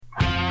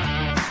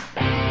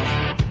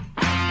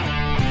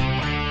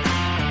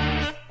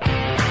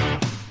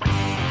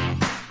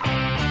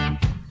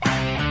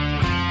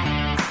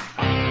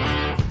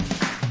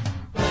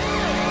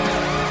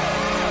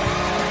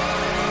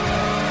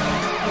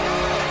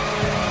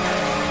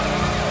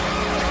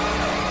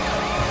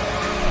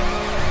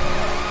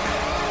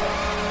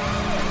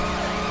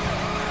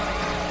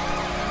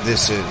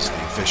This is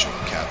the official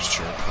Caps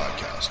Chirp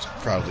podcast,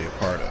 proudly a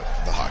part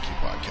of the Hockey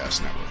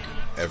Podcast Network.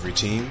 Every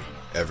team,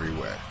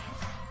 everywhere.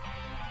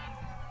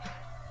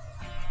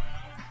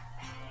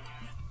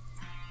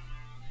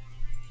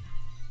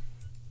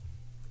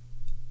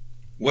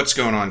 What's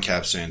going on,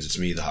 Caps fans? It's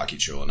me, the Hockey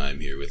Troll, and I'm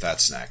here with that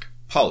snack,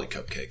 Polly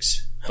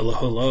Cupcakes. Hello,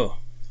 hello.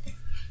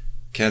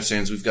 Caps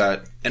fans, we've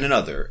got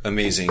another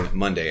amazing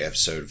Monday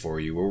episode for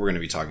you where we're going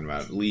to be talking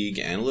about league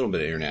and a little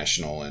bit of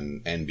international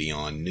and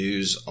beyond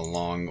news,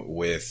 along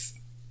with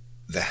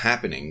the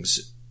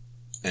happenings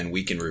and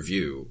week in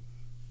review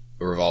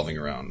revolving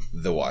around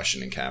the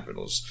Washington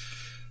Capitals.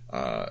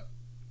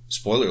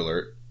 Spoiler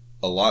alert,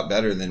 a lot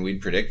better than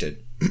we'd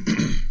predicted.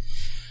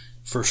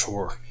 For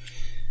sure.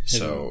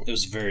 So it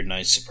was a very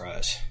nice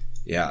surprise.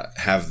 Yeah,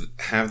 have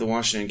the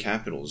Washington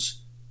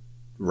Capitals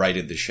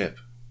righted the ship?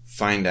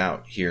 Find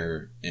out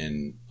here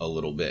in a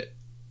little bit.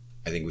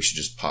 I think we should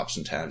just pop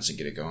some tabs and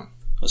get it going.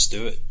 Let's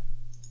do it.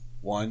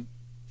 1,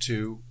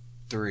 2,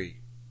 3.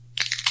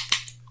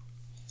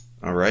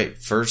 All right,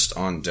 first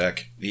on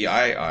deck, the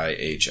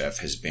IIHF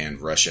has banned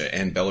Russia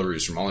and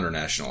Belarus from all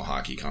international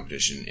hockey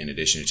competition, in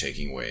addition to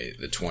taking away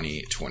the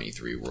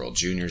 2023 World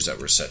Juniors that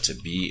were set to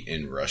be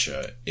in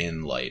Russia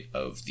in light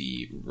of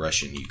the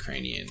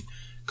Russian-Ukrainian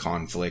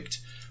conflict,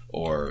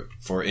 or,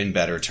 for in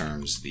better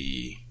terms,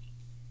 the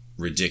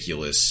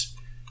ridiculous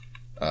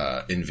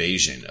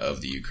invasion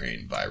of the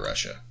Ukraine by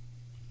Russia.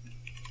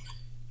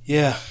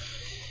 Yeah,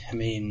 I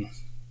mean,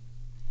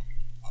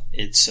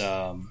 it's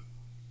I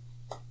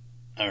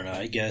don't know,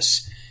 I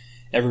guess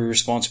every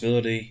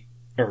responsibility,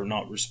 or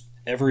not,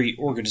 every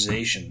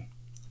organization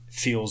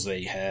feels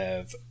they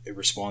have a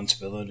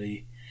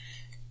responsibility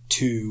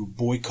to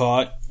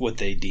boycott what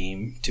they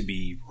deem to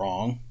be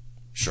wrong.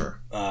 Sure.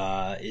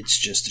 It's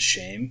just a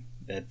shame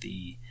that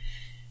the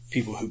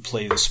people who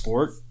play the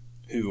sport,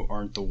 who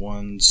aren't the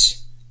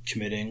ones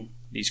committing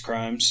these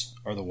crimes,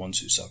 are the ones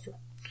who suffer.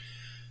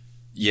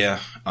 Yeah,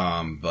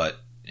 but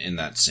in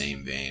that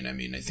same vein, I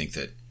mean, I think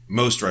that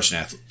most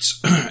Russian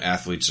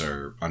athletes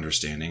are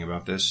understanding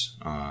about this,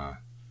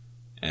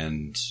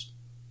 and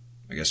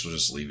I guess we'll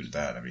just leave it at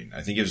that. I mean,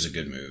 I think it was a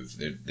good move.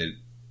 It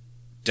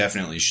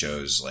definitely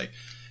shows like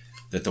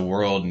that the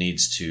world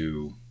needs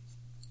to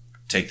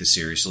take this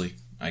seriously,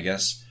 I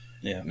guess.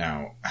 Yeah.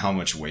 Now, how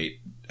much weight,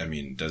 I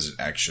mean, does it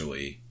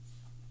actually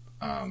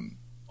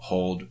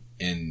hold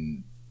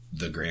in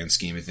the grand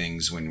scheme of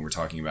things when we're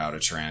talking about a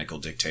tyrannical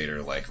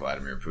dictator like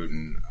Vladimir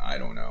Putin? I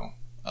don't know.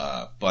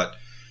 But,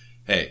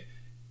 hey,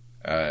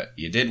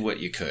 you did what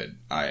you could,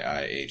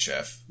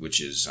 IIHF, which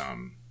is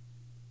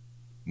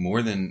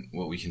more than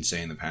what we can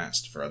say in the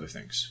past for other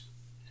things.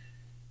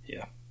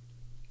 Yeah.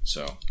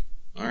 So,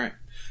 all right.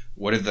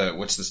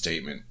 What's the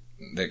statement?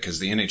 Because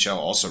the NHL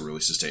also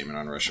released a statement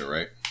on Russia,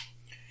 right?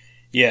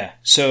 Yeah.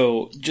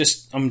 So,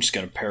 I'm just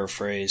going to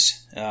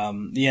paraphrase. The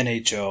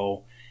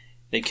NHL,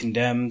 they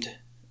condemned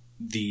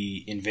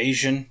the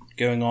invasion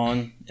going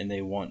on, and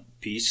they want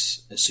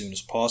peace as soon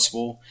as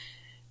possible.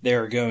 They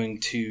are going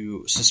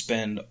to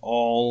suspend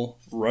all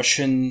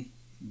Russian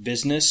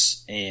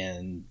business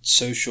and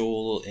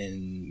social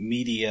and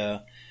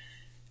media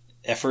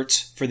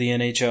efforts for the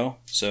NHL.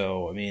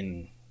 So, I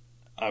mean,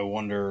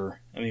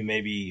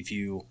 maybe if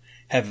you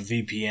have a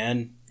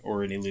VPN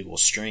or an illegal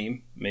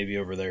stream, maybe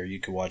over there you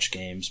could watch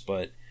games.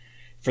 But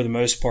for the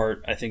most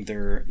part, I think the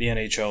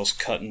NHL's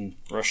cutting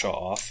Russia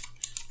off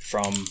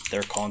from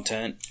their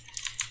content,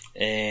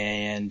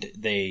 and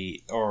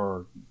they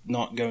are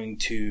not going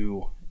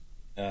to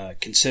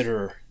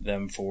consider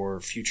them for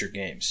future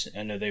games.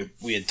 I know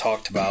we had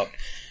talked about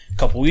a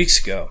couple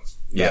weeks ago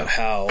about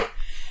how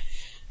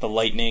the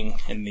Lightning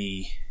and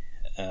the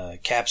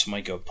Caps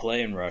might go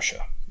play in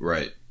Russia.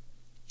 Right.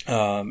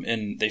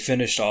 And they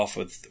finished off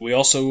with, we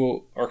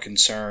also are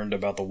concerned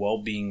about the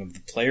well-being of the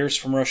players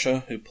from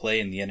Russia who play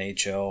in the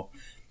NHL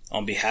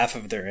on behalf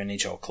of their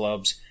NHL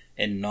clubs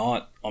and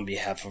not on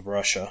behalf of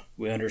Russia.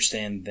 We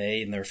understand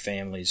they and their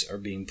families are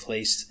being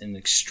placed in an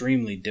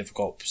extremely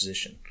difficult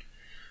position.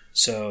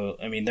 So,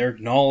 I mean, they're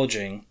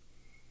acknowledging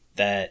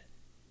that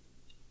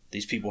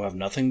these people have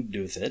nothing to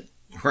do with it.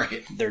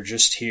 Right. They're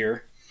just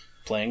here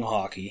playing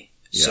hockey.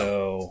 Yeah.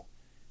 So,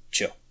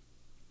 chill.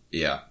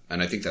 Yeah,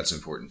 and I think that's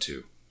important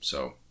too.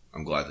 So,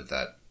 I'm glad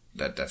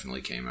that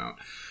definitely came out.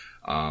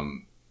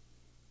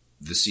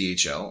 The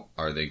CHL,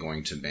 are they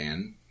going to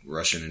ban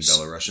Russian and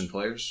Belarusian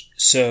players?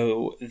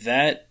 So,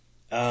 that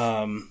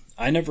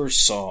I never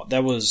saw.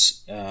 That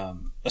was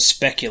a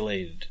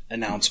speculated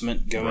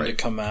announcement going to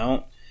come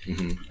out.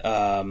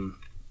 Mm-hmm.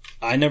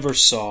 I never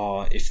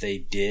saw if they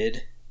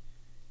did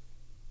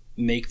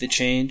make the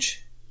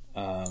change.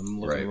 I'm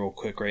looking real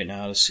quick right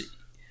now to see.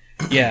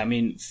 Yeah, I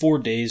mean, 4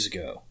 days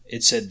ago,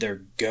 it said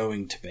they're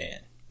going to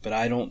ban, but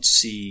I don't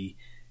see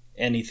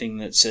anything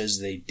that says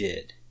they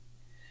did.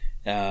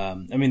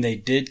 I mean, they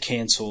did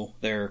cancel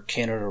their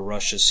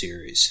Canada-Russia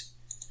series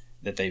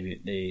that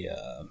they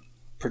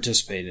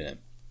participated in.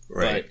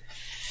 Right.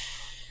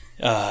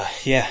 But,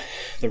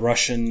 the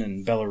Russian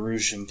and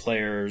Belarusian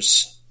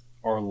players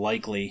are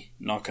likely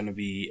not going to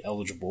be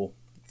eligible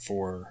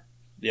for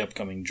the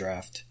upcoming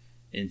draft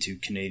into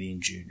Canadian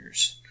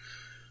juniors.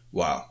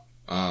 Wow.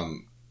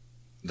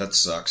 That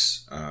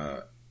sucks.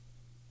 I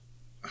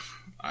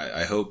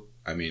hope,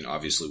 I mean,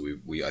 obviously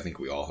I think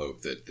we all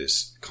hope that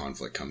this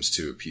conflict comes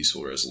to a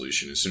peaceful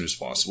resolution as soon as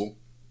possible.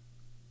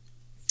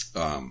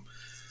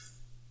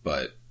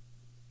 But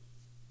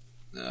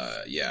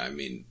yeah, I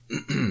mean,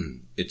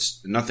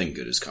 it's nothing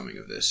good is coming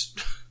of this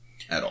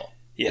at all.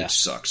 Yeah. It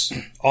sucks.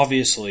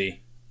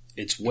 Obviously,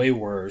 it's way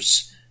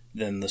worse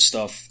than the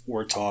stuff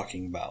we're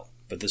talking about.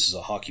 But this is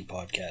a hockey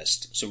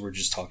podcast, so we're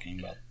just talking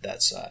about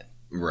that side.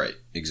 Right,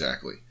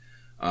 exactly.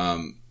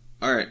 All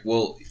right,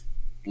 well,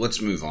 let's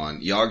move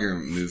on. Yager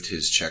moved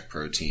his Czech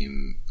pro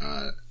team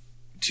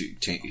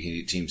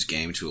team's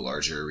game to a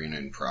larger arena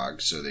in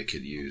Prague so they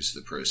could use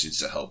the proceeds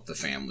to help the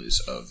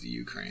families of the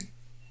Ukraine.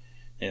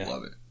 Yeah.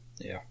 Love it.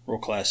 Yeah, real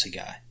classy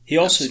guy. He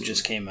also Absolutely.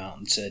 just came out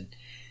and said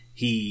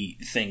he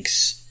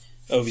thinks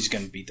Ovi's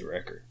going to beat the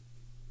record.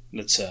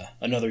 That's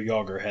another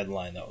Yager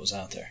headline that was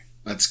out there.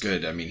 That's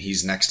good. I mean,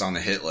 he's next on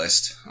the hit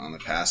list on the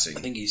passing.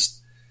 I think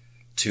he's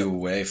 2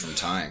 away from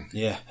tying.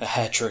 Yeah, a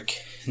hat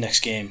trick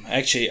next game.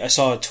 Actually, I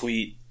saw a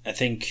tweet. I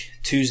think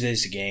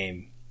Tuesday's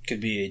game could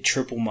be a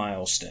triple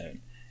milestone.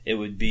 It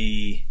would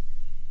be,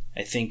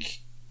 I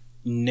think,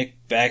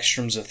 Nick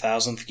Backstrom's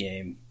 1,000th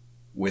game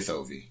With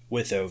Ovi.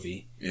 with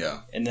Ovi.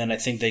 Yeah. And then I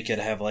think they could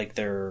have like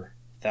their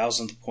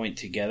 1,000th point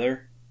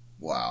together.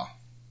 Wow.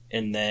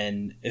 And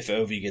then if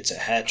Ovi gets a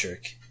hat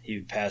trick, he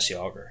would pass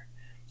Yager.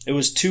 It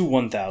was 2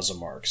 1,000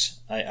 marks.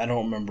 I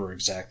don't remember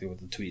exactly what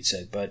the tweet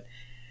said, but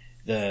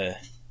the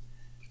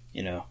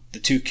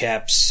two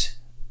Caps,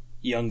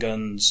 Young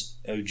Guns,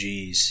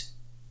 OGs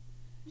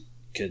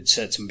could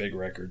set some big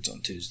records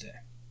on Tuesday.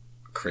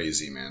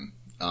 Crazy, man.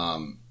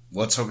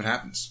 Let's hope it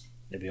happens.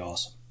 It'd be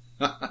awesome.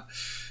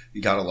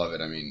 You gotta love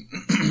it. I mean,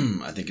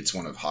 I think it's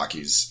one of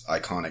hockey's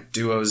iconic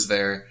duos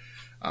there.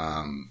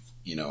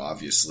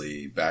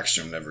 Obviously,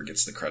 Backstrom never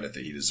gets the credit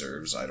that he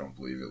deserves, I don't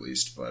believe at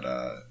least, but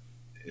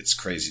it's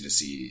crazy to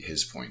see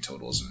his point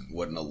totals and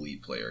what an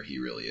elite player he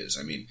really is.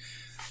 I mean,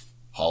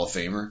 Hall of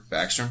Famer,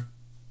 Backstrom?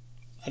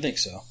 I think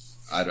so.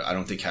 I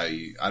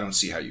don't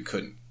see how you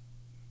couldn't.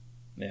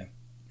 Yeah.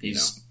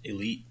 He's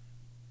elite.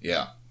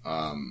 Yeah.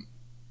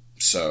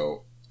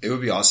 So it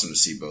would be awesome to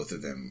see both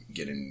of them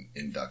get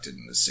inducted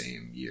in the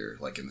same year,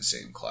 like in the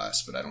same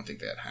class, but I don't think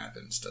that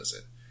happens, does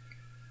it?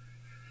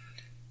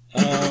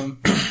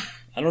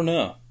 I don't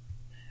know.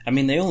 I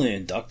mean, they only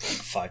induct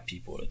like 5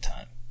 people at a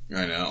time.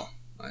 I know.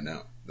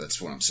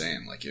 That's what I'm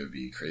saying. Like, it would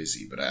be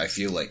crazy, but I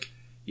feel like,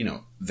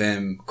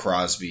 them,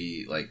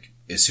 Crosby, like,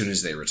 as soon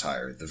as they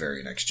retire, the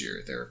very next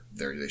year,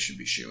 they should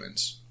be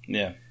shoo-ins.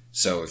 Yeah.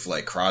 So if,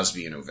 like,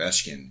 Crosby and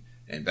Ovechkin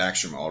and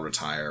Backstrom all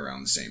retire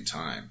around the same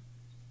time,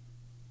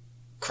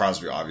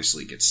 Crosby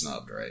obviously gets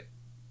snubbed, right?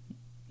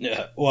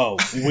 Yeah. Well,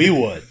 we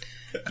would.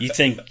 You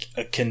think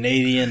a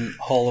Canadian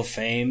Hall of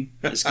Fame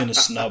is going to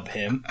snub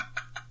him?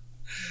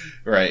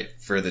 Right,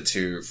 for the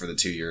two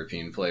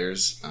European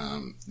players.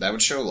 That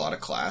would show a lot of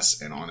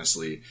class, and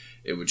honestly,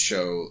 it would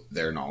show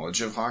their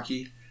knowledge of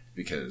hockey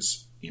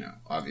because,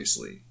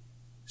 obviously,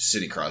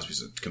 Sidney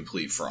Crosby's a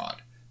complete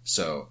fraud.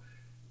 So,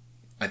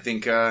 I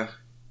think,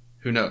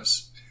 who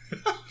knows?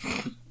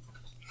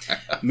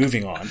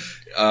 Moving on.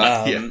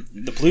 Yeah.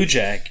 The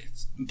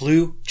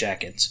Blue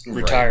Jackets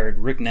retired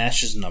Rick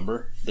Nash's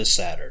number this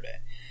Saturday.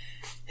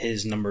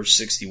 His number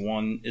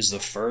 61 is the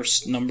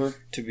first number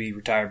to be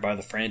retired by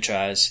the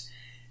franchise,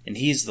 and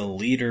he's the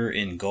leader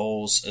in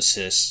goals,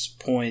 assists,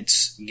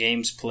 points,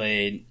 games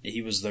played.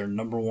 He was their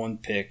number 1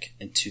 pick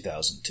in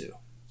 2002.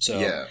 So,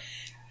 yeah.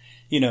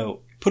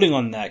 Putting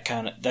on that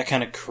kind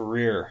of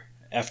career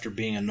after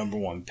being a number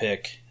 1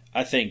 pick,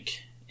 I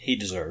think he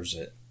deserves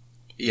it.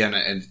 Yeah,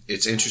 and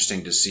it's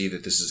interesting to see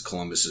that this is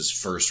Columbus's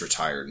first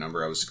retired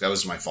number. That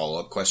was my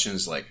follow-up question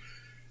is, like,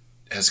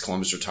 has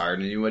Columbus retired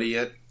anybody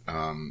yet?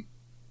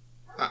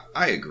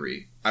 I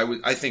agree.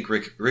 I think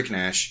Rick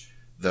Nash,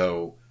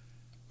 though,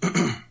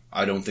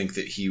 I don't think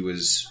that he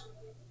was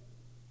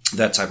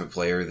that type of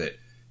player that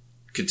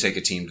could take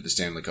a team to the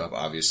Stanley Cup,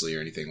 obviously,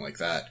 or anything like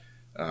that.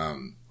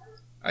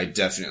 I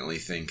definitely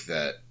think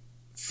that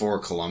for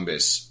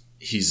Columbus,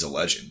 he's a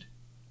legend.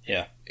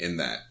 Yeah. In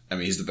that. I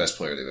mean, he's the best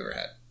player they've ever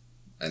had.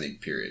 I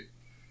think, period.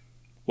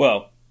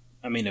 Well,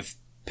 I mean, if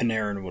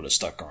Panarin would have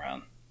stuck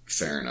around.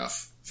 Fair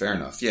enough.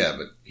 Yeah,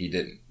 but he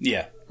didn't.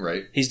 Yeah.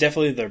 Right? He's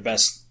definitely their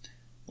best,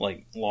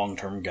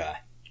 long-term guy.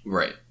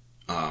 Right.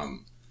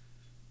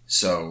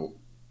 So,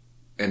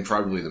 and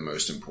probably the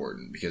most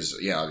important because,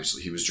 yeah,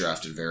 obviously he was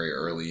drafted very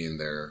early in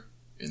their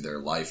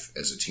life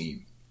as a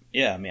team.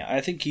 Yeah, I mean, I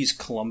think he's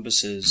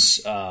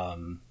Columbus's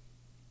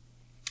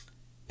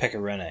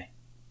Pecorine.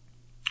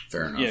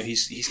 Fair enough.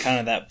 He's kind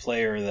of that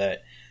player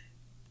that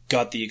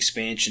got the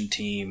expansion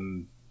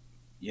team,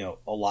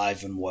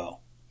 alive and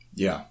well.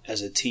 Yeah.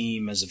 As a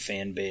team, as a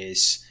fan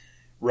base,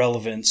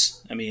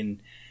 relevance. I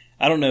mean,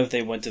 I don't know if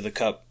they went to the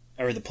Cup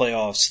or the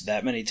playoffs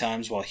that many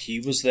times while he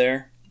was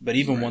there, but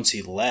even once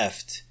he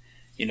left,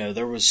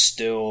 there was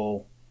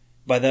still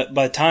by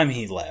the time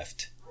he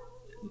left,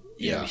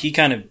 he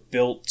kind of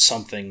built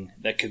something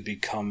that could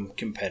become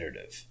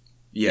competitive.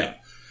 Yeah.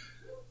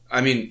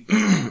 I mean,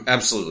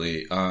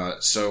 absolutely.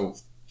 So,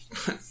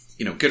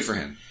 good for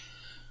him,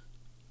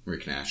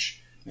 Rick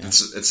Nash. Yeah.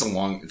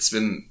 It's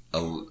been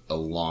a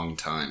long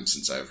time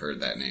since I've heard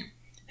that name.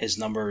 His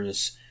number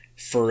is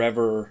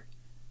forever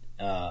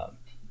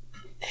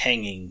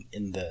hanging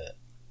in the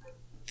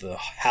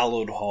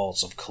hallowed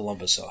halls of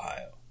Columbus,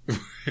 Ohio.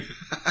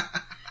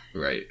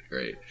 Right.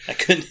 I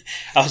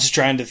was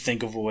trying to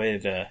think of a way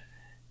to,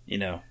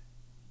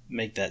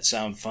 make that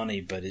sound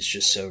funny, but it's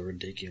just so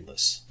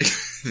ridiculous.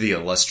 The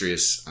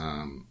illustrious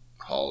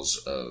halls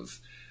of,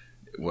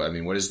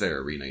 what is their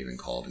arena even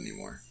called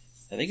anymore?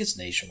 I think it's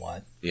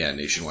Nationwide. Yeah,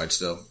 Nationwide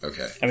still?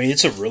 Okay. I mean,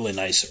 it's a really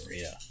nice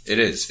arena. It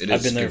is.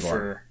 I've been there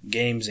for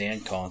games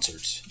and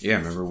concerts. Yeah,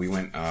 remember we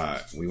went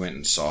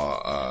and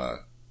saw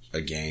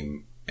a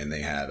game, and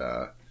they had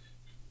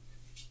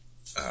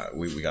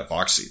we got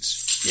box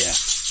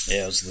seats. Yeah,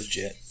 it was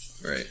legit.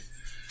 Right.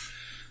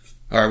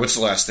 All right, what's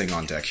the last thing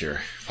on deck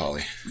here,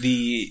 Paulie?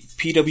 The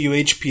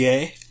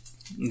PWHPA,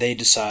 they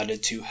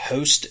decided to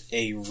host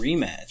a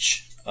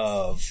rematch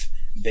of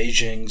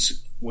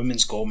Beijing's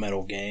women's gold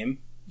medal game.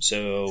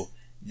 So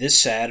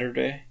this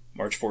Saturday,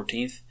 March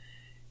 14th,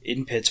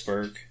 in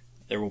Pittsburgh,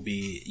 there will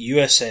be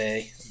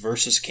USA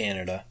versus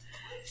Canada.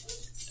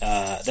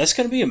 That's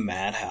going to be a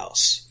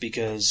madhouse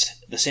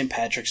because the St.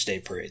 Patrick's Day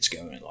parade's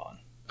going on.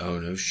 Oh,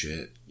 no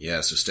shit.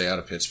 Yeah, so stay out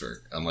of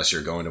Pittsburgh unless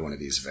you're going to one of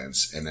these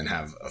events and then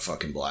have a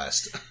fucking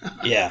blast.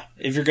 Yeah,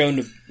 if you're going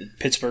to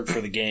Pittsburgh for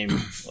the game,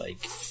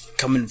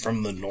 coming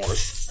from the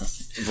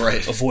north,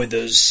 right? Avoid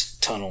those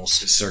tunnels.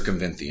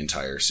 Circumvent the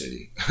entire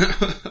city.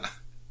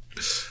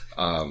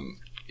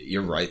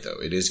 You're right, though.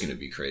 It is going to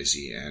be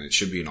crazy, and it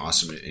should be an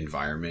awesome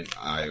environment.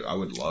 I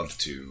would love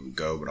to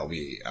go, but I'll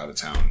be out of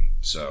town,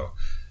 so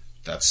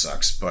that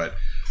sucks. But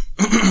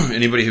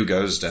anybody who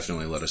goes,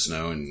 definitely let us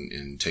know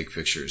and take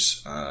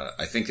pictures.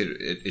 I think that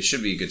it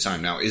should be a good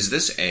time. Now,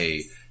 this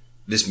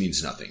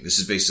means nothing. This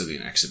is basically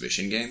an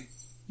exhibition game.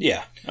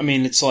 Yeah. I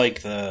mean, it's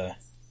like the,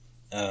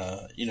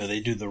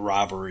 they do the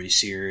rivalry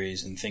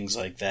series and things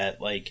like that.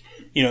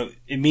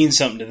 It means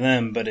something to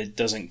them, but it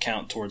doesn't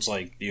count towards,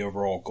 the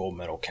overall gold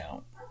medal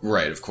count.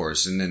 Right, of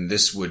course. And then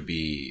this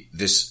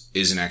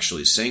isn't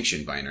actually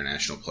sanctioned by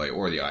international play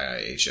or the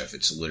IIHF.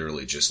 It's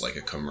literally just like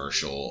a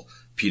commercial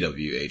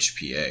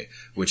PWHPA,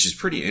 which is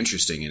pretty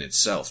interesting in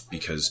itself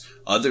because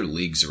other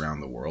leagues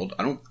around the world,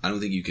 I don't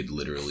think you could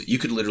literally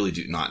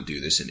not do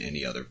this in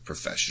any other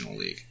professional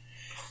league.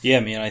 Yeah,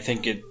 I mean, I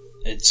think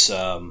it's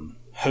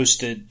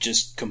hosted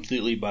just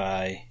completely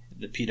by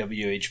the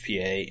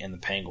PWHPA and the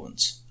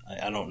Penguins.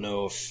 I don't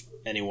know if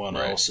anyone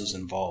else is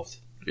involved.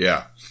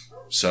 Yeah.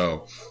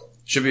 So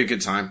should be a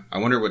good time. I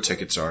wonder what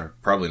tickets are.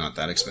 Probably not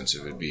that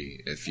expensive. It'd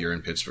be, if you're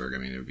in Pittsburgh,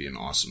 it would be an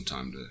awesome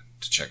time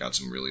to check out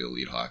some really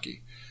elite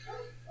hockey.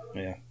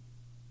 Yeah.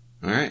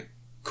 All right.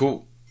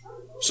 Cool.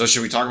 So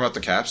should we talk about the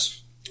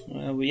Caps?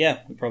 Yeah, we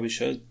probably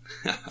should.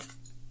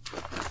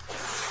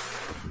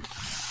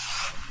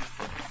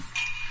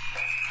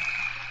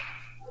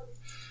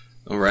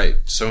 All right.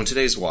 So in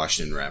today's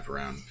Washington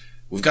wraparound,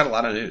 we've got a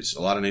lot of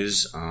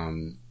news.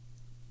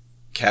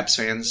 Caps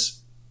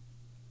fans,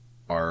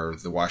 are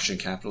the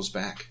Washington Capitals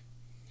back?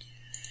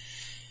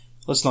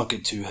 Let's not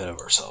get too ahead of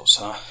ourselves,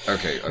 huh?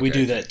 Okay. We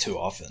do that too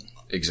often.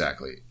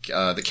 Exactly.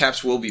 The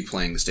Caps will be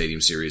playing the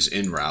Stadium Series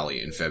in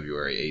Raleigh in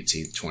February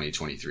 18th,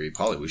 2023.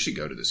 Paulie, we should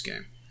go to this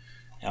game.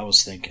 I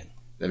was thinking.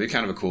 That'd be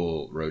kind of a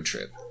cool road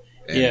trip.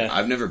 And yeah.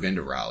 I've never been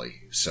to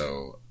Raleigh,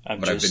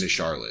 I've been to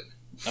Charlotte.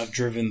 I've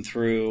driven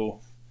through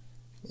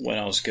when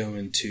I was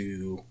going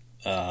to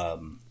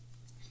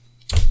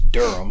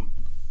Durham.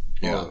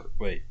 Yeah.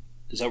 Wait,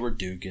 is that where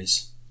Duke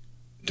is?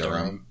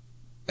 Durham?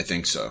 I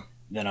think so.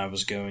 Then I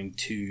was going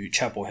to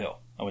Chapel Hill.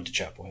 I went to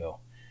Chapel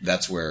Hill.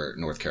 That's where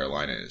North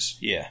Carolina is.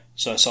 Yeah.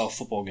 So I saw a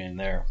football game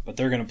there. But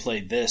they're going to play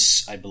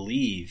this, I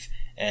believe,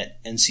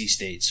 at NC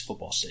State's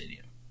football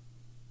stadium.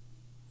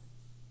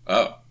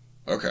 Oh,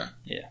 okay.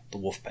 Yeah, the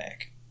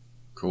Wolfpack.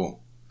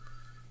 Cool.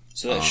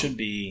 So that should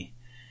be,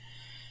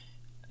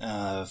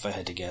 if I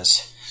had to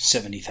guess,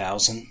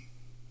 70,000.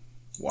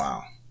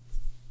 Wow.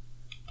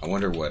 I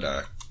wonder what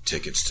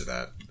tickets to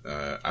that.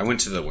 I went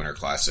to the Winter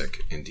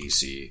Classic in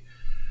DC,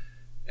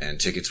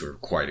 and tickets were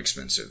quite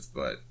expensive,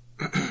 but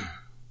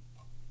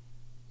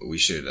we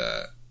should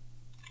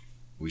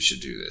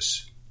do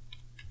this.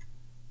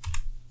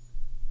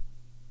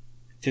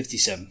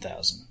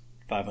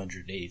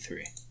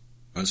 57,583.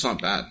 That's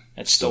not bad.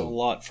 That's still a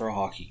lot for a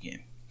hockey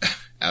game.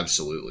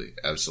 Absolutely.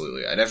 I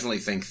definitely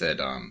think that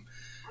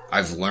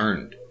I've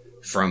learned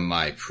from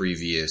my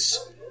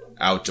previous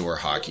outdoor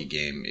hockey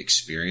game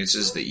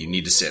experiences that you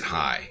need to sit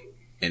high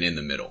and in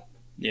the middle.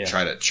 Yeah.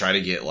 Try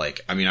to get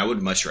I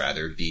would much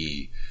rather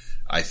be,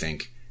 I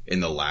think, in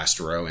the last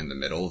row in the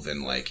middle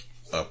than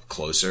up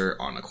closer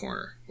on a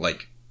corner.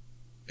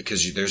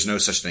 Because there's no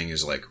such thing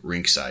as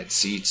rink-side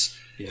seats.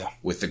 Yeah.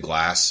 With the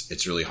glass,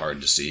 it's really hard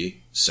to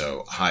see.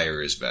 So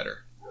higher is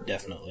better.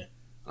 Definitely.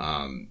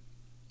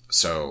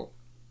 So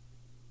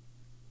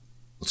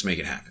let's make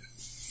it happen.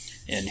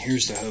 And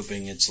here's to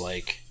hoping it's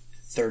like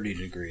 30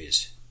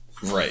 degrees.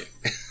 Right.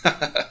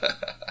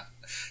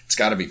 It's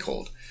got to be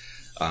cold.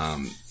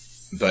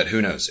 But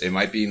who knows? It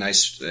might be a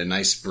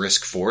nice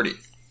brisk 40.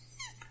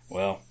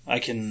 Well, I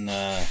can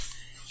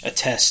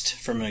attest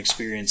from an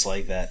experience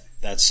like that.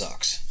 That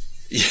sucks.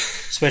 Yeah.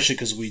 Especially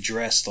because we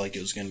dressed like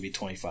it was going to be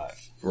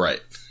 25.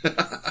 Right.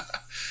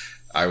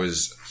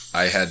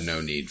 I had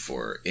no need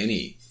for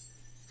any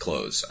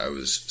clothes. I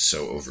was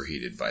so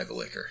overheated by the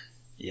liquor.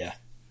 Yeah.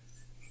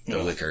 The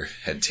liquor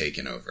had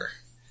taken over.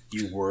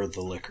 You were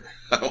the liquor.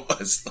 I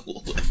was the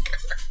liquor.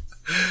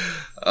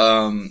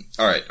 All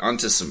right, on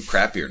to some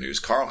crappier news.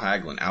 Carl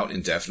Hagelin out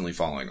indefinitely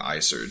following eye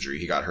surgery.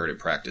 He got hurt at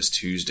practice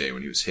Tuesday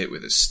when he was hit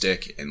with a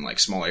stick in like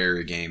small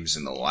area games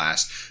in the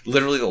last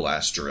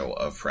drill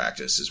of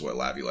practice is what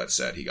Laviolette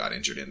said he got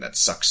injured in. That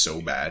sucks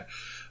so bad.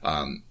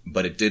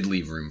 But it did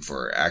leave room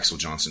for Axel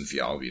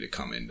Johnson-Fialbi to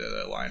come into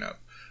the lineup,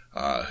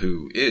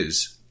 who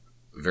is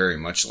very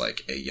much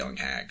like a young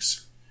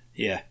Hags.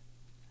 Yeah.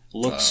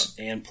 Looks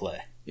and play.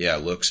 Yeah,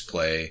 looks,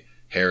 play,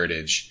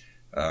 heritage.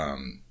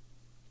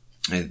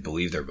 I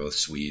believe they're both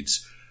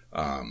Swedes.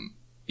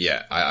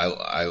 Yeah,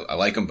 I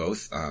like them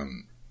both.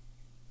 And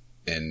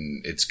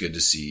it's good to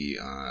see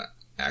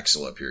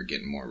Axel up here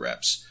getting more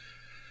reps.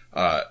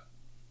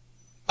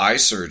 Eye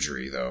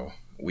surgery, though.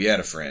 We had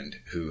a friend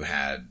who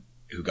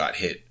got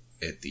hit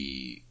at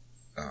the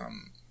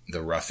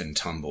Rough and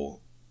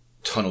Tumble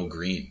Tunnel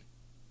Green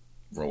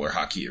roller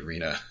hockey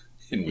arena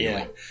in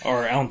Wheeling. Yeah,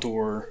 our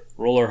outdoor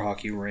roller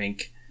hockey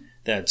rink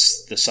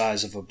that's the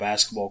size of a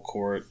basketball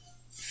court,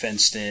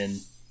 fenced in.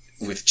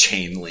 With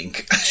chain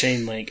link.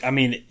 Chain link. I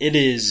mean, it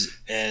is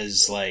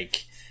as,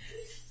 like,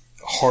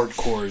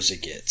 hardcore as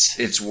it gets.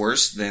 It's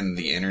worse than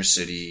the inner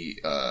city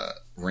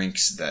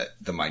rinks that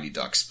the Mighty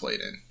Ducks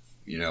played in.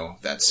 You know,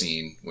 that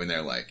scene when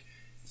they're like...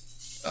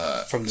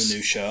 from the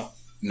new show?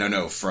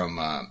 No,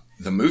 from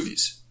the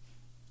movies.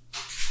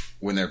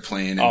 When they're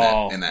playing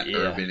in that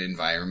urban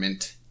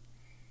environment.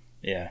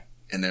 Yeah.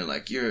 And they're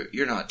like,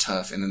 you're not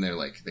tough. And then they're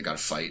like, they got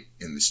to fight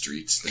in the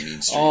streets, the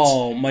mean streets.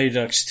 Oh, Mighty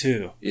Ducks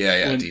 2.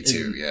 Yeah,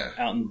 D2, yeah.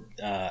 Out in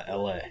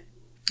L.A.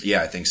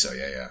 Yeah, I think so,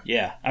 yeah.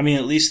 Yeah, I mean,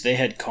 at least they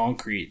had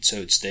concrete, so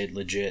it stayed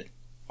legit.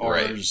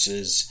 Ours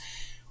is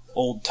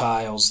old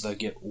tiles that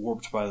get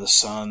warped by the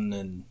sun,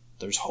 and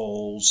there's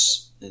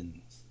holes,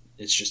 and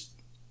it's just...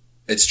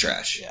 It's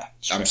trash. Yeah,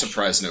 I'm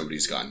surprised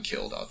nobody's gotten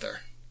killed out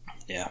there.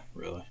 Yeah,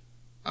 really.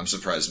 I'm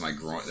surprised my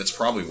groin... That's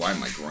probably why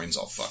my groin's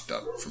all fucked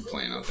up from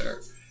playing out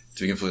there,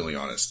 to be completely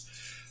honest.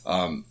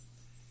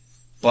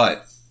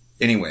 But,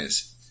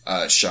 anyways,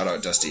 shout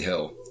out Dusty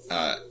Hill.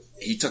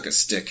 He took a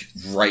stick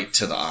right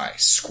to the eye,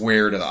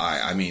 square to the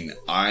eye. I mean,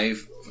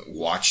 I've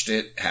watched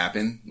it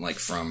happen, like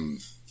from,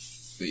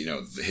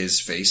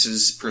 his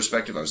face's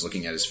perspective. I was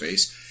looking at his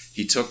face.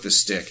 He took the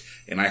stick,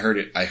 and I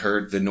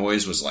heard the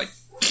noise was like,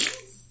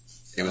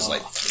 it was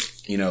like,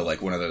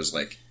 like one of those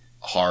like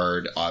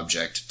hard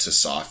object to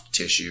soft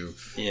tissue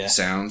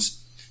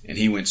sounds. And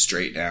he went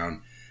straight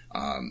down.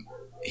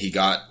 He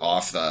got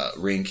off the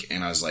rink,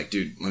 and I was like,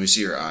 dude, let me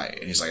see your eye.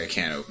 And he's like, I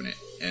can't open it.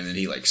 And then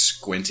he like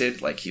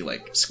squinted, like he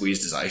like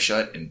squeezed his eye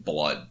shut, and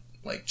blood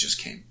like just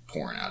came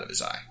pouring out of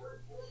his eye.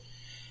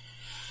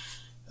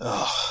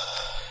 Oh.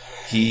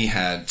 He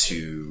had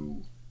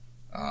to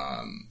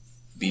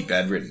be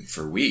bedridden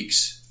for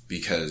weeks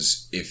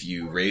because if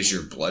you raise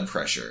your blood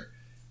pressure,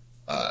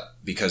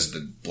 because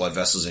the blood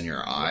vessels in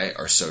your eye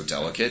are so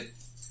delicate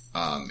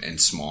and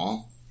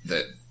small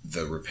that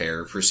the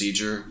repair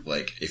procedure,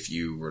 like if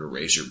you were to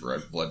raise your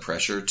blood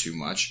pressure too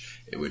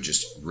much, it would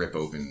just rip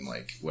open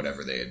like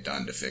whatever they had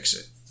done to fix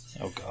it.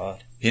 Oh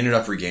God! He ended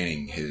up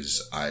regaining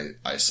his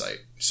eyesight,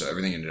 so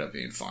everything ended up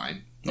being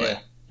fine. But, yeah,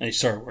 and he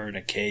started wearing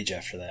a cage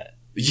after that.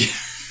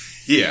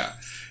 Yeah.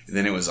 And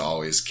then it was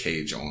always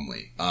cage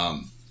only.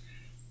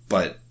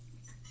 But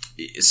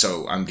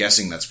so I'm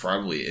guessing that's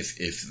probably if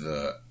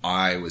the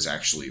eye was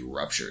actually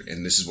ruptured,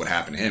 and this is what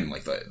happened to him.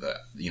 Like the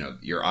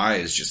your eye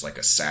is just like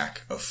a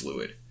sack of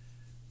fluid.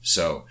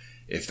 So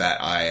if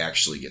that eye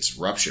actually gets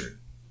ruptured,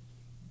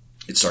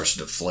 it starts to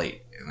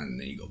deflate, and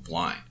then you go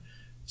blind.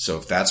 So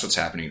if that's what's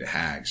happening to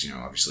Hags,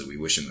 obviously we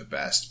wish him the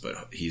best,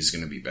 but he's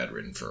going to be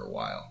bedridden for a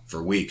while,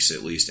 for weeks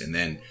at least, and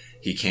then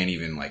he can't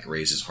even like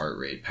raise his heart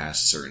rate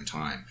past a certain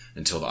time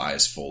until the eye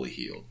is fully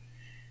healed.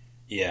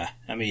 Yeah,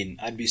 I mean,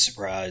 I'd be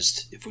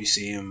surprised if we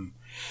see him,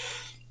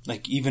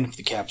 like, even if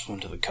the Caps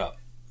went to the Cup.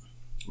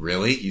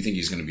 Really? You think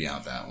he's going to be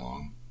out that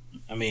long?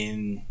 I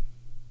mean,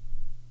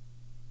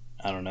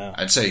 I don't know.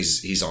 I'd say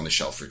he's on the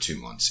shelf for 2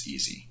 months,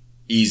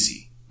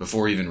 easy,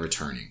 before even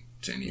returning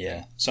to anything.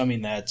 Yeah, so I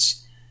mean,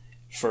 that's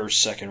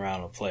first, second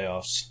round of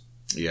playoffs.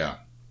 Yeah,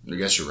 I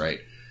guess you're right.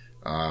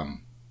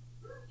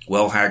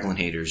 Well, Hagelin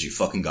haters, you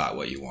fucking got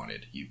what you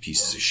wanted, you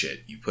pieces of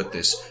shit.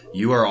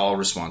 You are all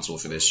responsible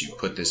for this. You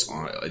put this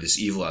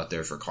evil out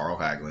there for Carl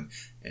Hagelin,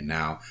 and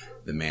now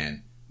the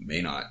man may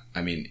not.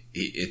 I mean,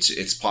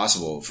 it's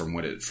possible from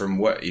what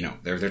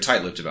they're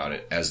tight-lipped about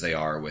it, as they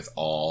are with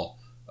all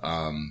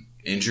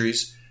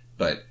injuries,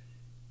 but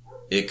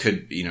it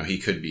could, he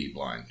could be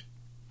blind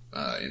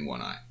in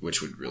one eye,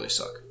 which would really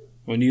suck.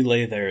 When you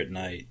lay there at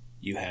night,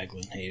 you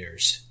haggling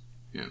haters,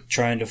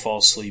 trying to fall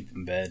asleep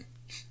in bed,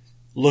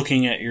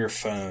 looking at your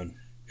phone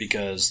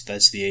because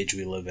that's the age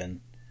we live in.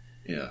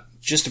 Yeah.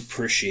 Just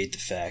appreciate the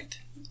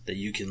fact that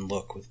you can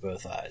look with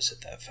both eyes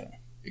at that phone.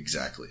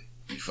 Exactly.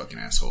 You fucking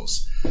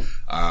assholes.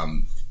 All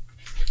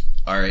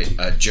right,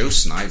 Joe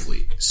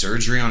Snively,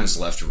 surgery on his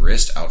left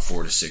wrist, out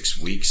 4 to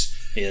 6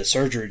 weeks. Yeah,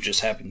 surgery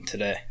just happened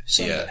today,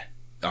 Sunday.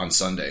 Yeah, on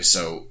Sunday.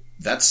 So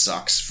that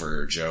sucks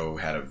for Joe.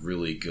 Had a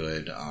really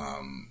good.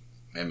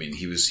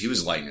 He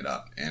was lighting it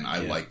up, and I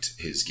liked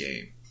his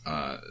game.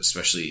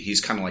 Especially,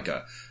 he's kind of like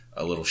a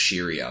little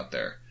Sheary out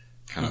there,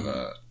 kind of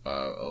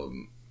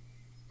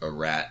a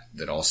rat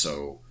that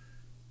also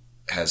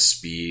has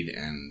speed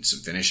and some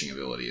finishing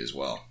ability as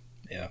well.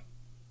 Yeah.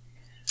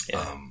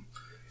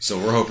 So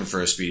we're hoping for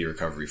a speedy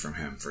recovery from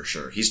him for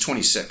sure. He's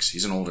 26.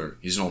 He's an older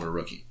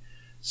rookie.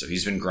 So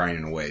he's been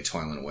grinding away,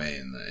 toiling away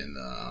in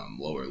the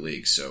lower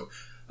leagues. So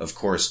of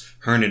course,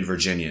 Herndon,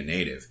 Virginia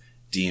native,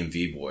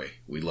 DMV boy.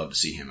 We'd love to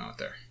see him out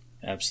there.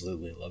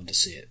 Absolutely love to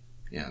see it.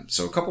 Yeah.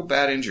 So a couple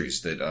bad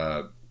injuries that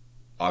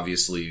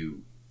obviously,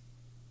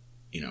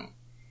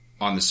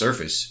 on the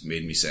surface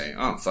made me say,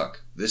 "Oh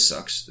fuck, this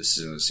sucks." This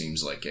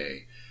seems like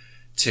a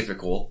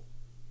typical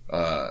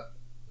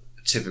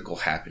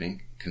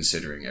happening,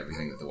 considering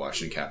everything that the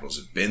Washington Capitals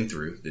have been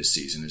through this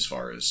season as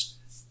far as,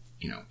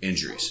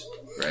 injuries,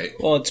 right?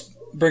 Well, it's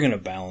bringing a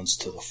balance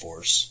to the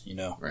force,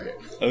 Right.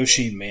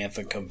 Oshie and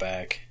Mantha come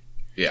back.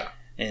 Yeah.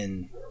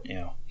 And,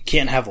 you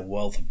can't have a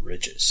wealth of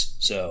riches.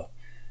 So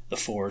the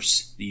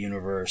force, the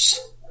universe,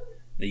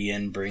 the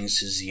yin brings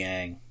his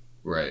yang.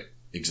 Right.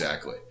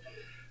 Exactly.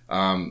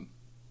 The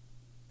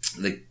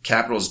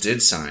Capitals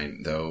did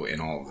sign, though, in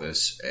all of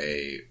this,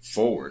 a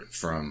forward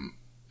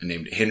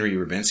named Henry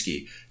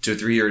Rubinski to a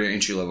 3-year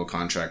entry-level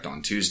contract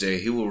on Tuesday.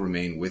 He will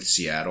remain with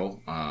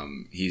Seattle.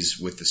 He's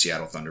with the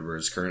Seattle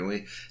Thunderbirds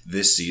currently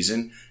this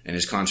season, and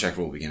his contract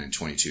will begin in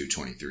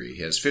 22-23.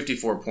 He has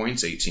 54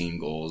 points, 18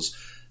 goals,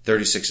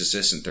 36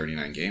 assists in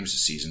 39 games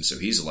this season, so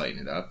he's lighting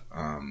it up.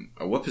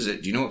 What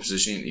position? Do you know what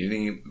position?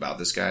 Anything about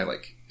this guy?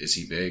 Like, is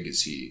he big?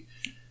 Is he?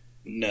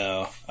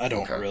 No, I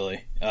don't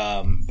really.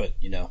 But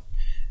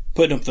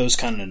putting up those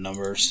kind of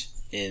numbers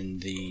in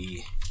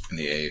the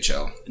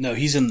AHL. No,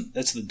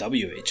 that's the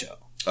WHL.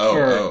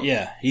 Oh.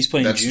 Yeah, he's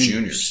playing that's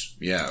juniors.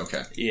 Yeah,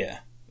 okay. Yeah,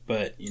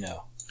 but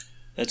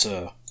that's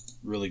a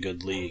really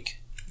good league.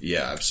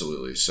 Yeah,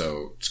 absolutely.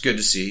 So it's good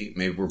to see.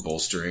 Maybe we're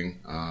bolstering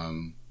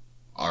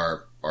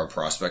our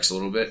prospects a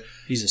little bit.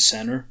 He's a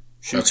center,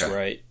 shoots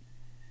right,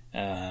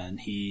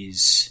 and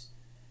he's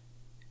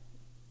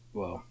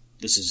he's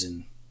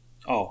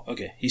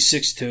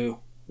 6'2",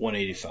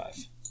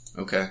 185.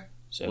 Okay,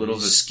 so a little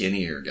of a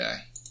skinnier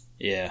guy.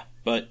 Yeah,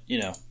 but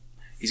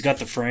he's got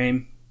the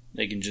frame.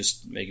 They can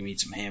just make him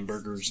eat some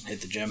hamburgers and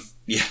hit the gym.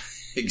 Yeah,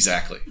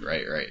 exactly.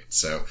 Right.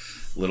 So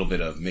a little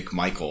bit of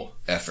McMichael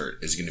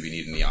effort is going to be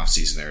needed in the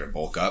offseason there to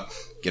bulk up,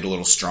 get a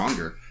little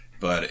stronger.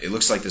 But it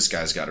looks like this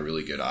guy's got a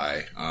really good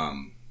eye.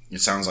 It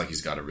sounds like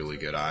he's got a really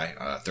good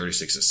eye.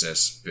 36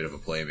 assists, bit of a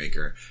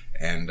playmaker,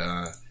 and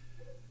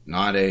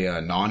not a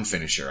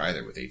non-finisher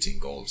either with 18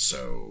 goals.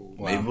 So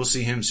maybe we'll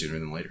see him sooner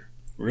than later.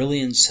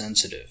 Really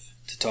insensitive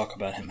to talk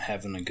about him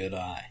having a good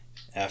eye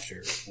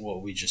after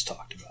what we just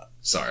talked about.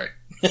 Sorry,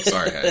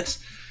 Heads.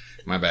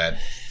 My bad.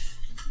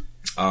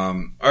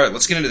 All right,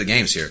 let's get into the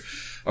games here.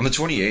 On the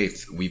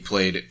 28th, we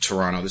played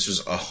Toronto. This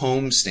was a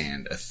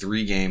homestand, a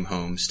 3-game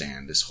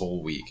homestand this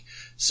whole week.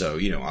 So,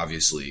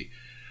 obviously,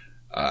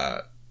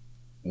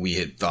 we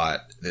had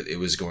thought that it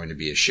was going to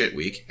be a shit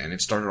week, and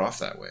it started off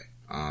that way.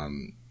 I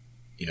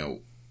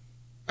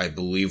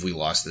believe we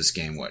lost this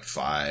game,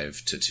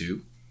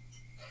 5-2?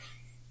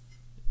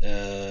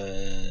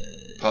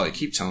 Paulie,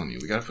 keep telling me.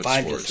 We got to put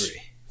 5-3.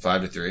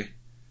 5-3?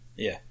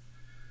 Yeah.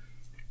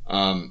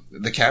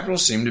 The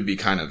Capitals seemed to be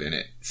kind of in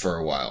it for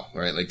a while,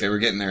 right? Like, they were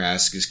getting their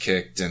asses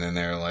kicked, and then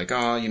they're like,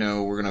 we're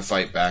going to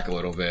fight back a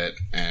little bit,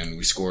 and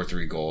we score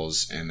 3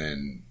 goals, and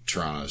then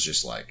Toronto's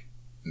just like,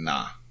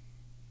 nah.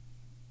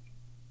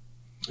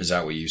 Is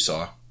that what you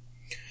saw?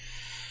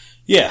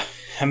 Yeah.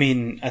 I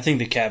mean, I think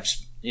the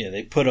Caps,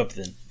 they put up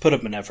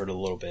an effort a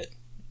little bit.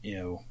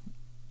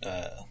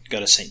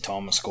 Got a St.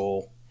 Thomas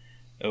goal,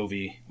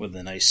 Ovi with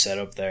a nice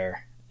setup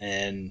there,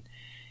 and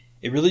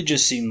it really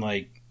just seemed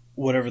like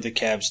whatever the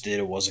Caps did,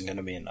 it wasn't going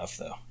to be enough,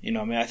 though.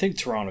 I think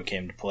Toronto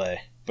came to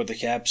play, but the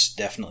Caps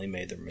definitely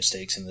made their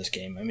mistakes in this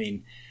game. I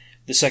mean,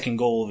 the second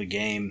goal of the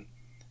game,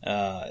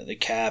 the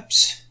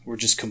Caps were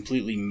just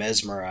completely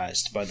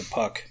mesmerized by the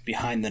puck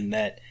behind the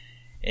net,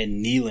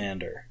 and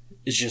Nylander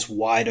is just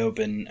wide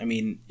open. I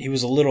mean, he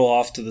was a little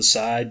off to the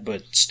side,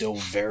 but still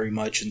very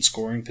much in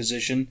scoring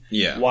position.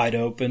 Yeah. Wide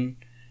open.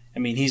 I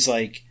mean, he's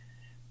like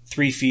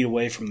 3 feet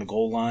away from the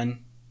goal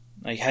line.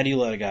 Like, how do you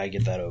let a guy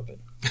get that open?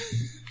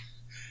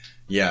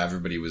 Yeah,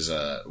 everybody was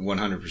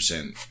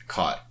 100%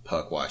 caught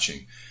puck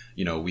watching.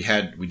 We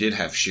did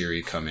have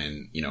Sheary come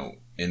in,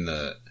 in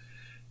the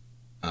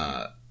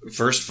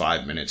first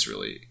 5 minutes,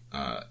 really.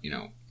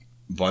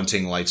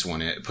 Bunting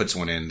puts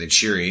one in, then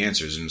Sheary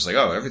answers, and it's like,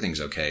 oh, everything's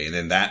okay. And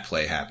then that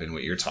play happened,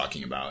 what you're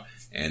talking about,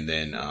 And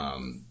then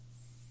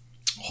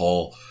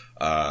Hull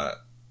at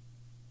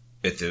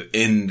the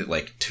end,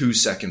 like 2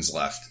 seconds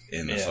left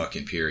in the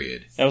fucking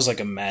period. That was like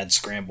a mad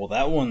scramble.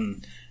 That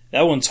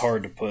one's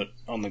hard to put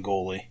on the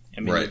goalie. I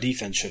mean, the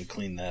defense should have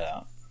cleaned that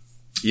out.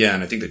 Yeah,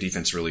 and I think the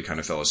defense really kind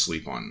of fell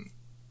asleep on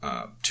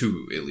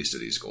 2, at least, of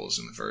these goals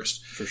in the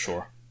first. For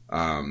sure.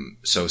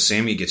 So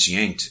Sammy gets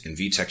yanked, and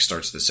Vitek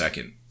starts the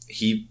second.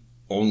 He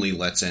only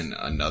lets in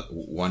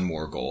one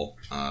more goal.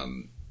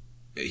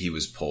 He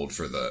was pulled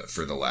for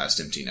the last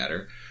empty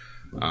netter.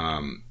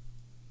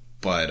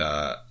 But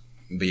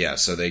yeah,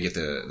 so they get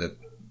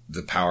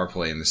the power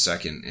play in the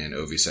second, and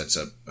Ovi sets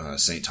up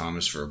St.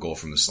 Thomas for a goal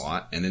from the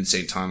slot. And then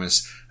St.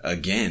 Thomas,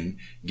 again,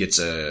 gets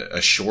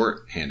a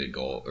short-handed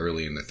goal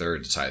early in the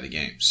third to tie the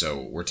game.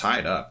 So we're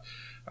tied up.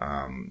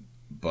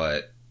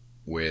 But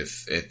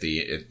with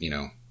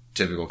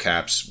typical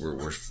Caps,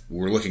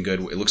 we're looking good.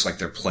 It looks like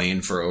they're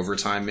playing for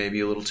overtime maybe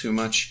a little too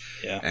much.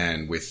 Yeah.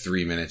 And with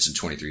 3 minutes and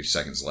 23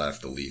 seconds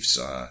left, the Leafs,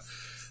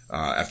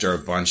 after a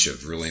bunch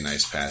of really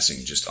nice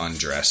passing, just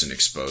undress and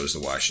expose the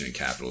Washington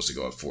Capitals to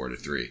go up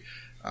 4-3.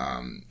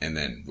 And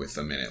then with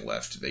a minute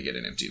left, they get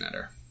an empty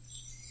netter.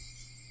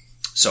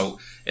 So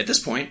at this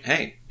point,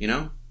 hey,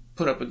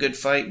 put up a good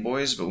fight,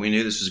 boys, but we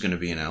knew this was going to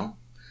be an L.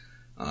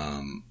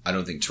 I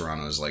don't think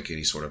Toronto is like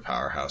any sort of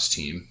powerhouse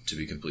team, to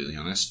be completely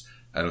honest.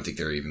 I don't think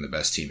they're even the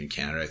best team in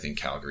Canada. I think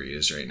Calgary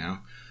is right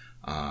now.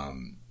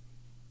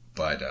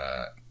 But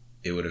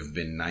it would have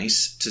been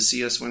nice to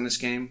see us win this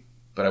game,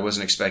 but I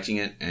wasn't expecting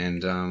it,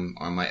 and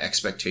my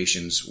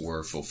expectations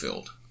were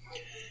fulfilled.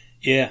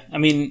 Yeah, I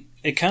mean,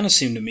 it kind of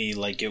seemed to me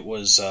like it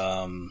was,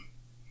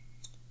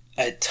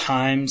 at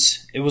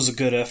times, it was a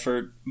good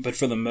effort, but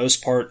for the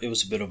most part, it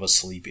was a bit of a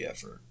sleepy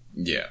effort.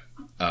 Yeah.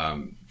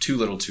 Too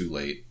little, too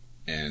late,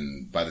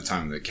 and by the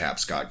time the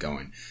Caps got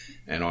going,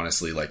 and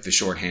honestly, like the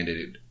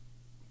shorthanded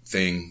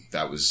thing,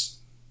 that was,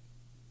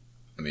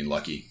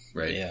 lucky,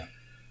 right? Yeah.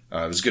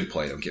 It was a good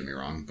play, don't get me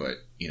wrong, but,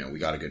 we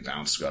got a good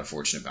bounce. We got a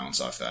fortunate bounce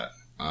off that.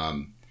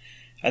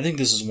 I think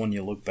this is one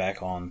you look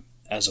back on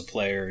as a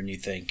player and you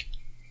think,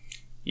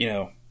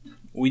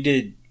 we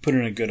did put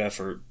in a good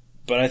effort,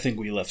 but I think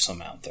we left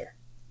some out there.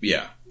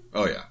 Yeah.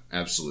 Oh, yeah.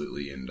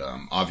 Absolutely. And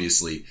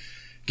obviously,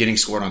 getting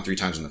scored on 3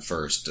 times in the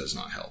first does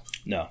not help.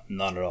 No,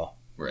 not at all.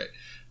 Right.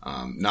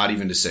 Not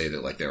even to say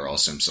that like they were all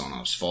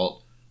Samsonov's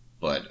fault,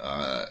 but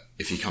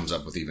if he comes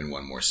up with even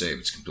one more save,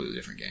 it's a completely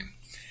different game.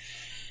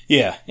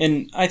 Yeah,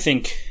 and I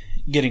think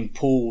getting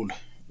pulled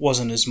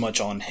wasn't as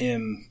much on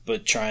him,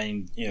 but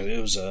trying,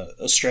 it was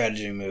a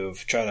strategy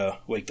move, try to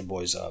wake the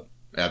boys up.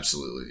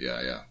 Absolutely,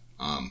 yeah.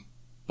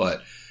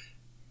 But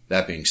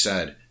that being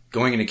said,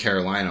 going into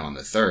Carolina on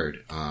the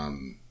third,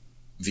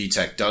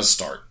 Vitek does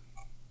start,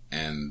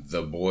 and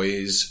the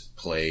boys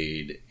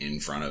played in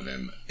front of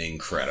him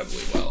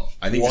incredibly well.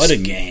 I think what a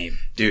game.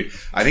 Dude,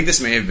 I think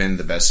this may have been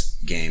the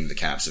best game the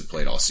Caps have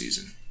played all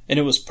season. And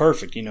it was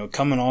perfect,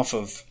 coming off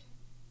of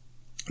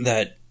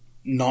that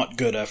not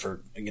good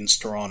effort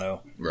against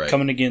Toronto. Right.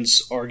 Coming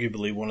against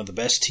arguably one of the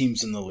best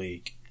teams in the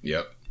league.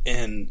 Yep.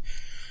 And,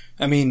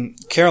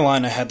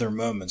 Carolina had their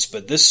moments,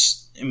 but the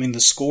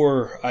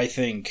score, I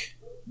think,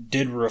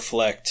 did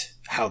reflect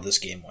how this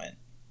game went.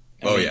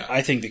 Yeah.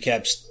 I think the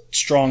Caps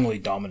strongly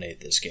dominate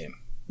this game.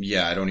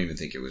 Yeah, I don't even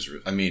think it was...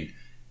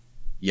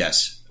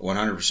 yes,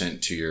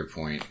 100% to your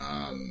point.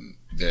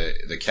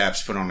 The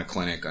Caps put on a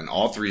clinic on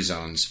all 3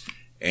 zones,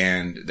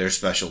 and their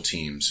special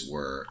teams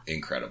were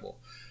incredible.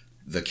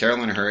 The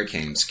Carolina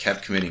Hurricanes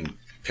kept committing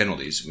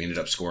penalties. We ended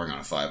up scoring on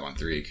a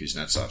 5-on-3.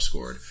 Kuznetsov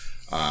scored.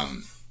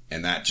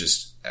 And that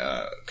just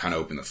kind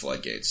of opened the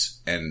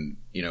floodgates. And,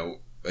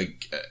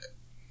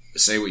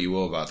 say what you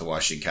will about the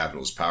Washington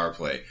Capitals power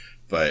play,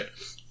 but...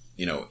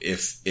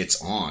 if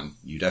it's on,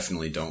 you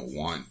definitely don't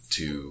want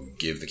to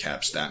give the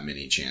Caps that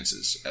many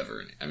chances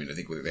ever. I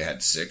think they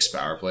had 6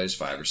 power plays,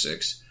 5 or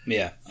 6.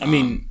 Yeah.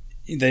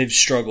 They've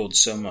struggled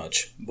so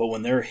much, but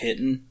when they're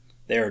hitting,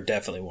 they are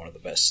definitely one of the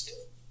best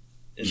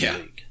in the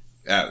league.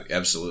 Yeah,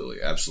 absolutely.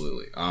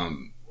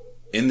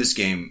 In this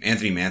game,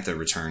 Anthony Mantha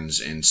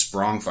returns and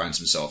Sprong finds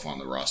himself on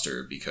the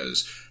roster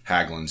because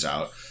Hagelin's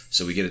out.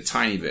 So we get a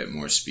tiny bit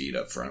more speed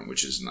up front,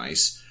 which is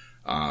nice.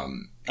 I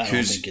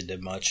don't think it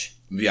did much.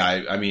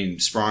 Yeah,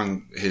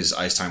 Sprong, his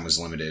ice time was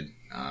limited,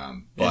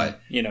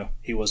 but... And,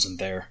 he wasn't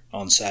there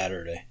on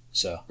Saturday,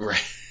 so...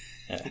 Right.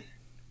 Yeah.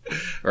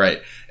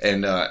 Right.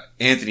 And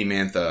Anthony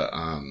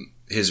Mantha,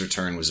 his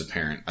return was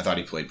apparent. I thought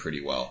he played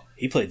pretty well.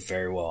 He played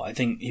very well. I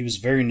think he was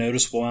very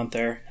noticeable out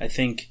there. I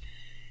think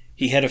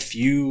he had a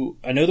few...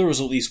 I know there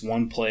was at least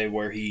one play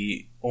where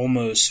he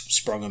almost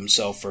sprung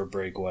himself for a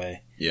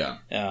breakaway. Yeah.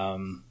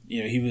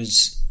 He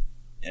was...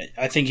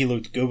 I think he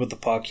looked good with the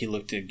puck. He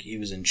he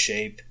was in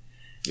shape.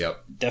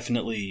 Yep.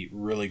 Definitely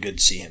really good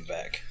to see him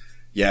back.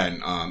 Yeah,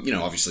 and,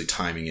 obviously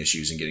timing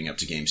issues and getting up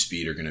to game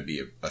speed are going to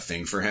be a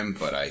thing for him,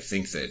 but I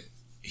think that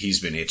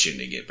he's been itching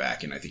to get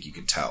back, and I think you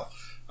could tell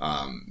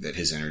that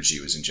his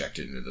energy was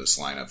injected into this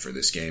lineup for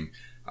this game.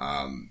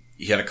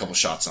 He had a couple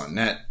shots on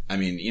net.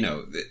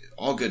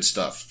 All good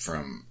stuff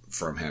from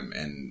him,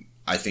 and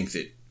I think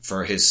that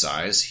for his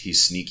size,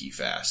 he's sneaky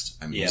fast.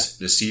 I mean, he's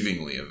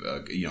deceivingly,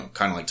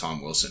 kind of like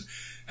Tom Wilson,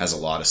 has a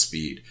lot of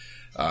speed,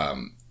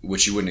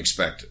 which you wouldn't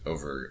expect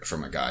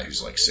from a guy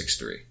who's like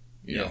 6'3",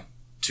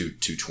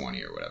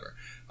 220 or whatever.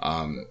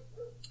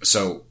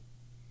 So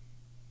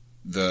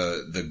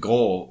the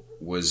goal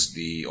was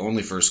the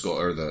only first goal,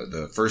 or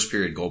the first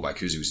period goal by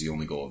Kuzi was the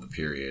only goal of the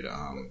period.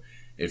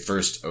 At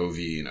first,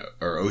 Oshie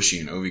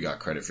and Ovi got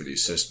credit for the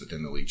assist, but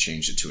then the league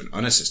changed it to an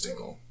unassisted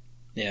goal.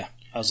 Yeah,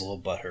 I was a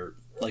little butthurt.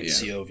 Like to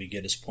see Ovi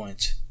get his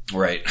points.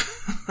 Right.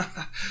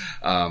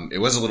 It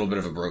was a little bit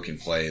of a broken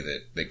play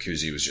that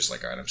Kuzi was just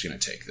like, all right, I'm just going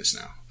to take this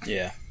now.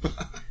 Yeah.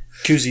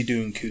 Kuzi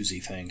doing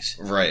Kuzi things.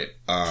 Right.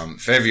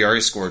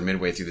 Faviari scored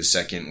midway through the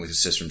second with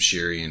assists from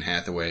Shiri and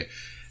Hathaway.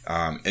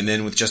 And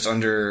then with just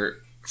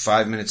under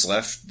 5 minutes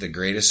left, the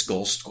greatest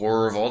goal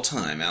scorer of all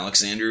time,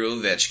 Alexander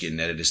Ovechkin,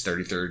 netted his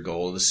 33rd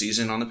goal of the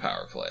season on the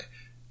power play.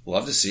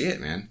 Love to see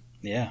it, man.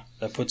 Yeah.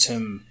 That puts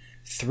him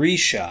 3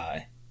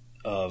 shy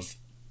of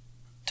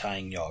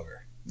tying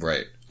Yager.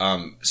 Right.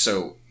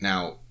 So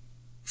now,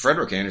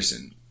 Frederik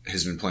Andersen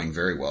has been playing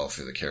very well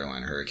for the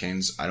Carolina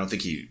Hurricanes. I don't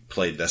think he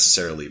played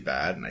necessarily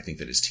bad, and I think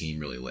that his team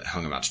really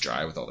hung him out to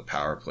dry with all the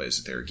power plays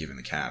that they were giving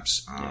the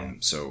Caps.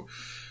 So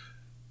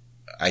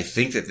I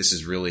think that this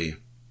is really...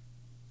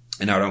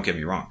 And now, don't get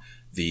me wrong.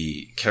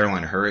 The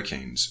Carolina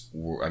Hurricanes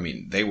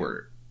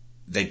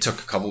they took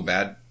a couple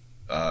bad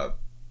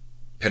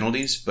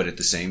penalties, but at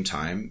the same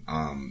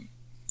time,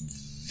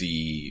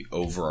 the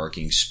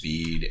overarching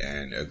speed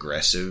and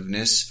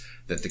aggressiveness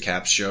that the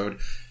Caps showed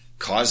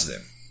caused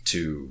them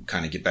to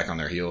kind of get back on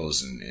their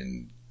heels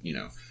and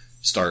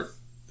start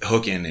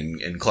hooking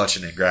and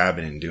clutching and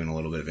grabbing and doing a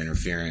little bit of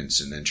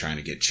interference and then trying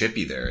to get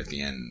chippy there at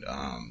the end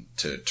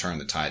to turn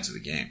the tides of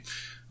the game.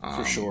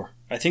 For sure.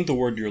 I think the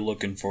word you're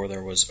looking for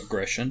there was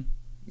aggression.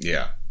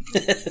 Yeah.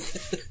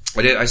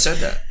 I said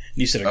that.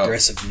 You said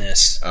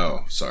aggressiveness.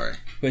 Oh, sorry.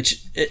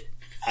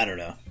 I don't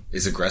know.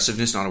 Is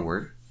aggressiveness not a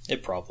word?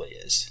 It probably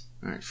is.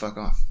 All right, fuck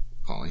off,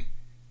 Paulie.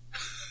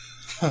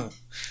 It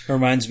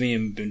reminds me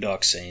of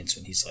Boondock Saints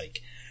when he's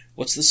like,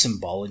 what's the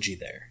symbology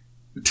there?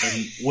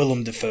 And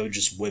Willem Dafoe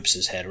just whips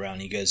his head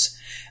around. He goes,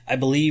 I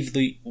believe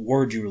the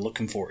word you were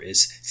looking for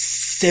is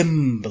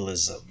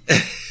symbolism.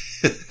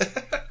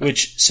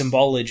 Which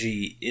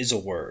symbology is a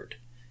word.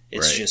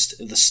 It's just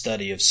the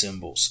study of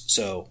symbols.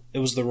 So it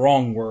was the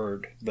wrong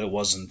word, but it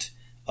wasn't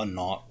a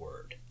not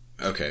word.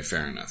 Okay,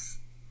 fair enough.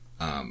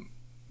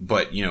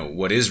 But,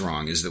 what is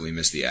wrong is that we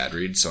missed the ad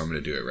read, so I'm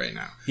going to do it right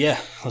now. Yeah,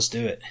 let's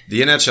do it.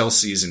 The NHL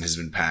season has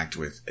been packed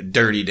with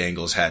dirty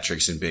dangles, hat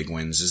tricks, and big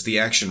wins as the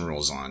action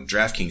rolls on.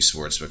 DraftKings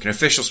Sportsbook, an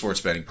official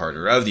sports betting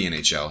partner of the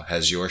NHL,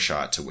 has your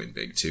shot to win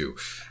big, too.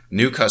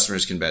 New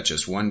customers can bet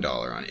just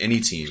 $1 on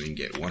any team and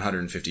get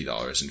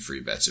 $150 in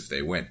free bets if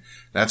they win.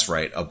 That's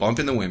right, a bump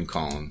in the win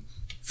column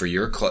for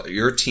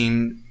your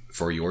team...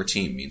 For your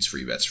team means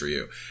free bets for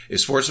you. If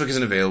Sportsbook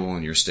isn't available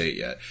in your state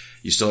yet,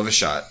 you still have a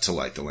shot to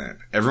light the lamp.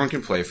 Everyone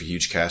can play for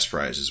huge cash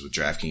prizes with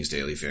DraftKings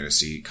daily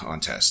fantasy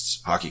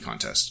hockey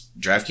contests.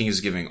 DraftKings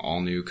is giving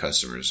all new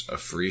customers a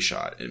free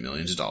shot at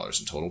millions of dollars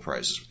in total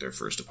prizes with their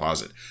first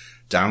deposit.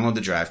 Download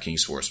the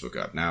DraftKings Sportsbook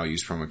app now.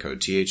 Use promo code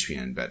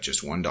THPN. Bet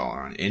just $1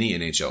 on any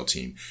NHL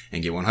team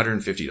and get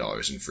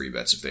 $150 in free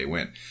bets if they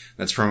win.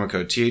 That's promo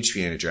code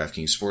THPN at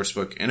DraftKings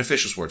Sportsbook, an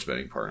official sports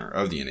betting partner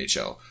of the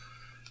NHL.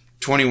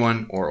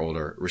 21 or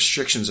older.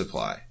 Restrictions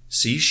apply.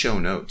 See show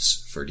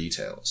notes for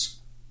details.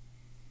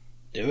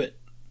 Do it.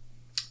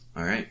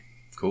 All right.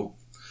 Cool.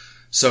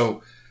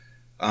 So,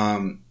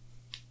 in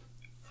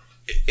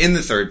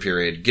the third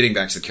period, getting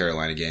back to the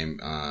Carolina game,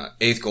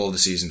 8th goal of the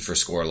season for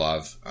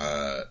Skorlov.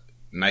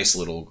 Nice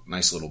little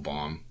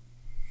bomb.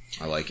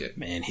 I like it.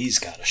 Man, he's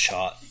got a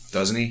shot.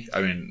 Doesn't he?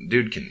 I mean,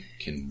 dude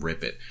can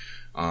rip it.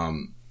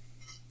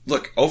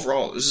 Look,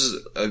 overall, this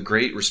is a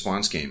great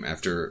response game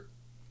after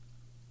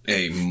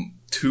 2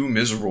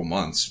 miserable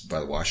months by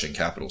the Washington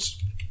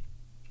Capitals,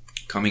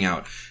 coming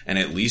out and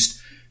at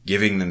least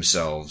giving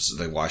themselves a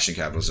little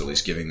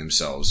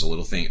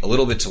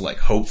bit to like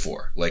hope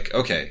for. Like,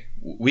 okay,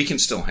 we can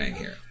still hang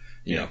here.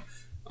 You know,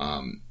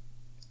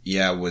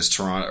 was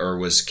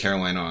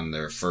Carolina on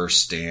their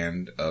first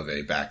stand of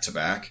a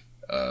back-to-back?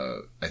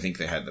 I think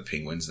they had the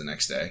Penguins the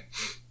next day.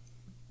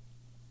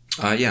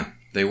 Yeah,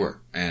 they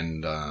were.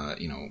 And,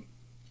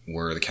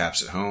 were the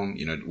Caps at home?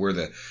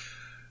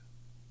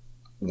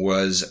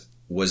 Was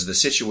the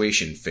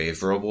situation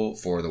favorable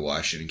for the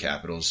Washington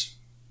Capitals?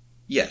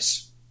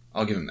 Yes,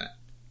 I'll give them that.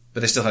 But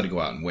they still had to go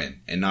out and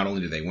win. And not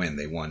only did they win,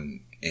 they won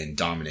in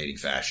dominating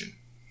fashion.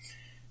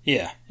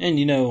 Yeah, and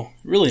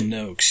really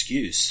no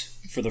excuse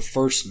for the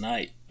first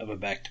night of a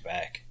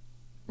back-to-back.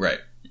 Right.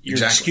 Your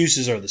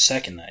excuses are the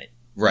second night.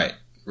 Right.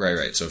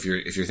 So if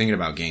you're thinking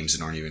about games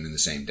that aren't even in the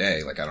same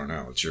day, like, I don't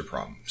know, it's your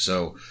problem.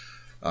 So,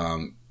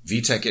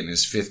 Vitek getting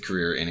his 5th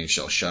career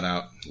NHL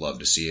shutout. Love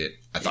to see it.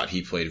 I thought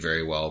he played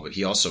very well, but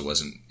he also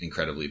wasn't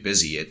incredibly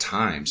busy at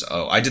times.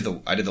 Oh, I did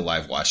the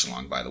live watch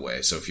along, by the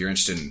way. So if you're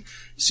interested in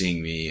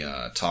seeing me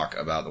talk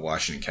about the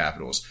Washington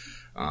Capitals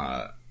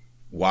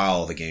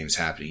while the game's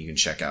happening, you can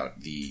check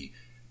out the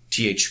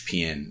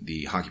THPN,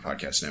 the Hockey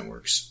Podcast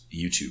Network's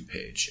YouTube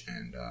page,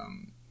 and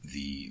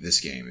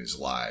this game is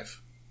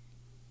live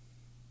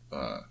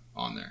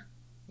on there,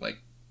 like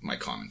my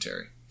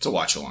commentary. It's a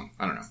watch along.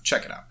 I don't know.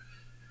 Check it out.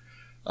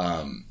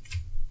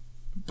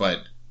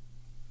 But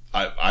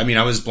I mean,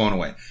 I was blown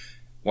away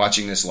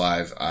watching this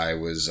live. I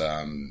was,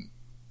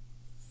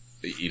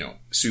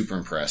 super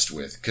impressed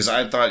with, because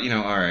I thought,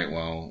 all right,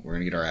 well, we're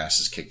gonna get our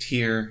asses kicked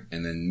here,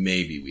 and then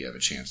maybe we have a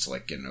chance to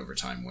like get an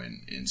overtime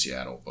win in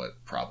Seattle,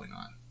 but probably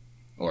not.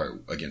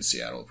 Or against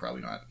Seattle,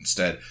 probably not.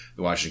 Instead,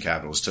 the Washington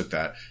Capitals took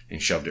that and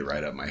shoved it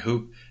right up my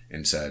hoop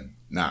and said,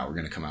 nah, we're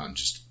going to come out and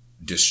just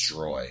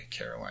destroy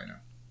Carolina.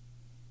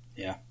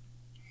 Yeah.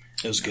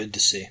 It was good to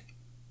see.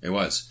 It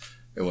was.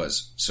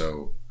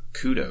 So,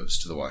 kudos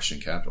to the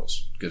Washington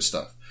Capitals. Good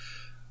stuff.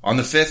 On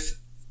the 5th,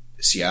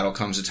 Seattle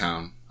comes to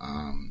town.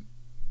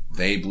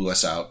 They blew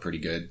us out pretty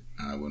good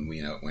when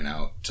we went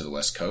out to the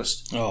West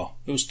Coast. Oh,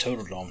 it was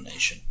total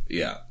domination.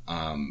 Yeah.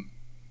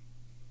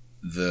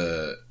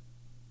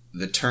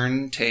 The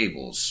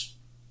turntables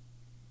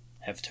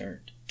have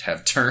turned.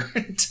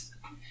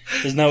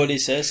 Isn't that what he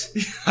says?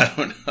 I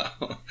don't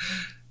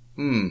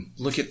know.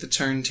 Look at the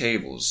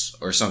turntables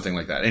or something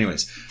like that.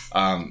 Anyways,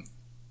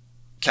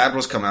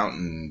 Capitals come out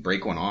and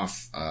break one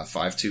off,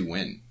 5-2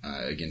 win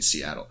against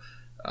Seattle.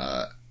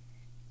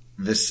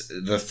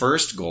 The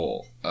first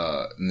goal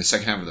in the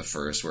second half of the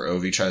first, where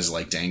Ovi tries to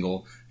like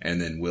dangle,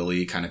 and then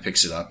Willie kind of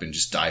picks it up and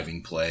just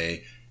diving play.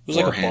 It was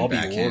like a Bobby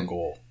Orr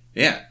goal.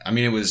 Yeah, I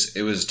mean it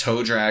was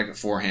toe drag,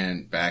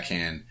 forehand,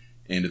 backhand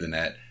into the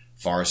net,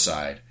 far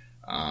side.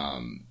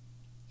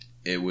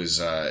 It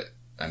was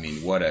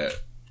what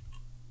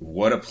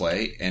a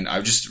play, and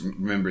I just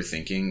remember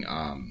thinking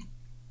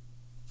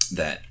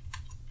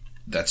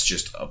that's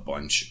just a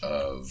bunch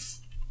of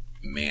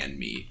man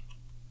meat.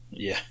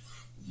 Yeah.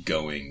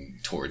 Going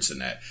towards the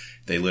net.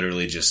 They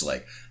literally just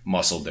like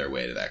muscled their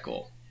way to that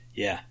goal.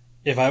 Yeah.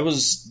 If I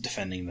was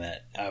defending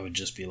that, I would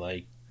just be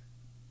like,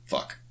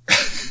 fuck.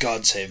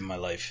 God save my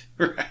life.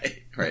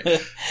 Right.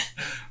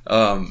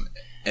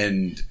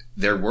 And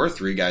there were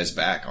 3 guys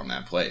back on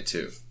that play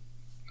too.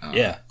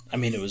 Yeah. I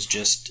mean, it was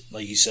just,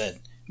 like you said,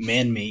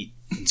 man meat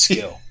and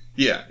skill.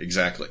 Yeah,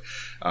 exactly.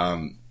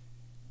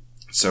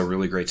 So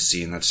really great to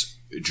see. And that's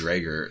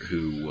Drager,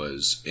 who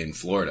was in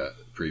Florida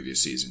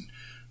previous season,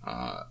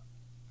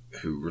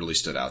 who really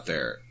stood out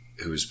there,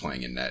 who was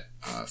playing in net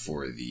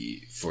for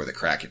the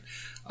Kraken.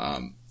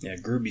 Yeah,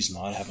 Gruby's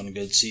not having a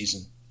good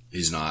season.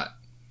 He's not.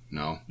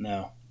 No.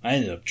 I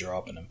ended up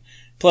dropping him.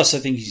 Plus, I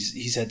think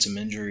he's had some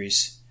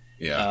injuries.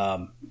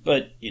 Yeah.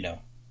 But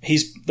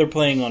they're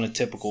playing on a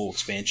typical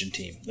expansion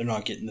team. They're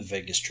not getting the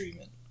Vegas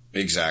treatment.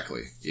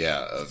 Exactly.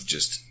 Yeah, of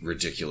just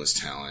ridiculous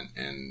talent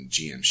and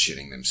GM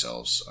shitting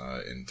themselves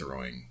and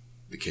throwing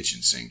the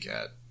kitchen sink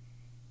at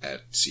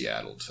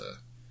Seattle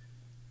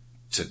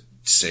to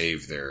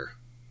save their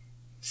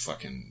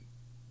fucking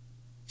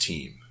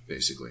team,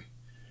 basically.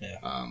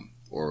 Yeah.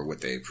 Or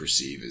what they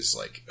perceive as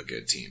like a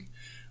good team.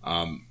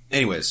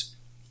 Anyways,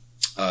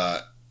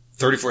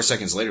 34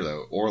 seconds later,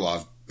 though,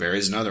 Orlov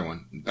buries another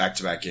one.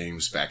 Back-to-back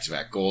games,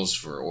 back-to-back goals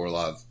for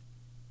Orlov.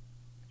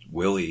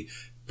 Willie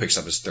picks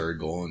up his 3rd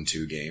goal in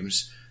 2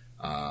 games.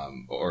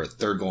 Or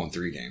 3rd goal in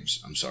 3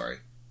 games, I'm sorry.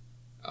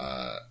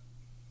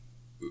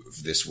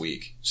 This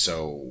week.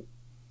 So,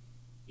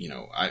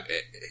 and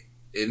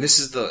this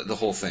is the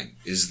whole thing,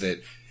 is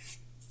that,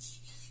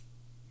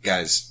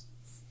 guys,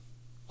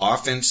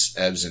 offense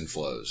ebbs and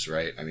flows,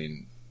 right? I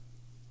mean,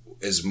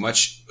 as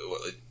much...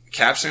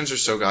 Caps fans are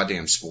so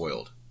goddamn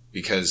spoiled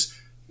because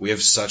we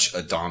have such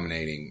a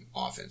dominating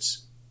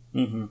offense.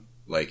 Mm-hmm.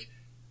 Like,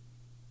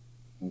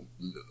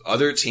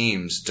 other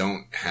teams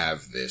don't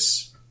have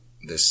this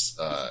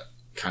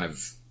kind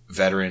of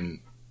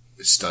veteran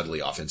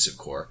studly offensive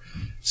core.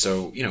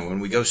 So, when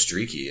we go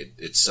streaky,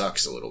 it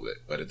sucks a little bit.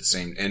 But at the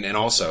same... And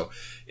also,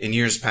 in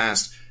years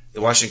past,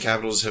 the Washington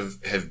Capitals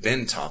have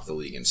been top of the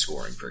league in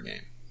scoring per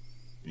game,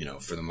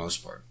 for the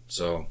most part.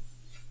 So...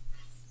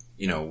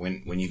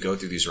 when you go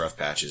through these rough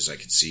patches, I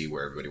could see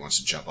where everybody wants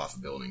to jump off a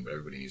building, but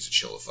everybody needs to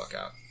chill the fuck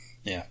out.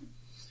 Yeah.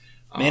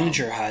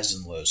 Manager highs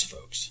and lows,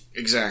 folks.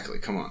 Exactly.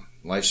 Come on.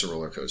 Life's a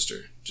roller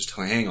coaster. Just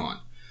hang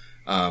on.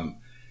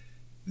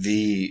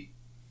 The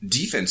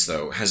defense,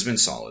 though, has been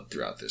solid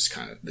throughout this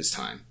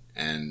time.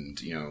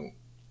 And,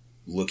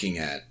 looking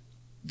at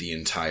the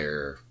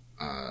entire,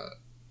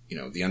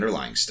 the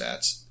underlying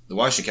stats, the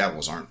Washington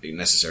Capitals aren't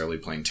necessarily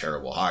playing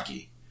terrible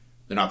hockey.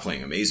 They're not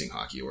playing amazing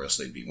hockey, or else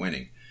they'd be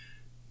winning.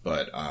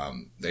 But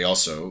they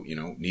also,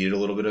 needed a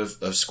little bit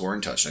of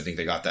scoring touch. And I think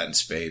they got that in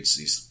spades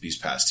these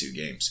past 2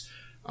 games.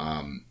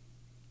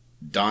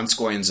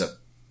 Donskoy ends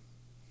up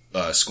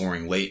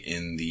scoring late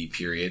in the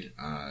period,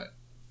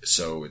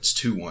 so it's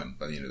 2-1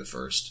 by the end of the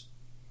first.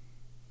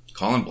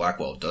 Colin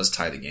Blackwell does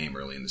tie the game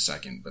early in the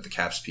second, but the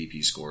Caps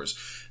PP scores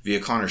via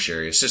Connor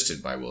Sherry,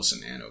 assisted by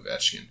Wilson and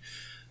Ovechkin.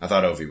 I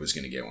thought Ovi was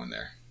going to get one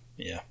there.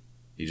 Yeah.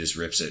 He just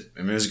rips it. I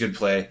mean, it was a good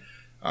play,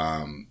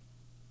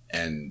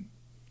 and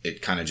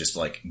it kind of just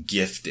like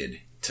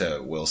gifted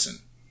to Wilson.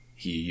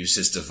 he used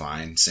his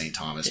divine St.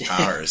 Thomas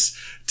powers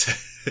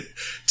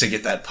to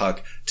get that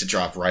puck to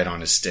drop right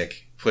on his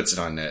stick, puts it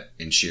on net,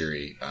 and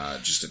Sheary,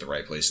 just at the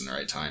right place in the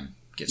right time,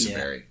 gets a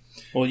berry.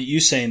 Well, you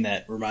saying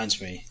that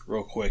reminds me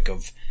real quick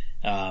of,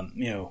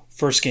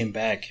 first game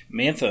back,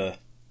 Mantha,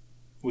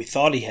 we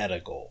thought he had a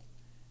goal.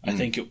 I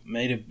think it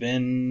may have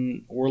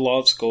been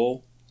Orlov's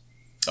goal.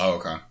 Oh,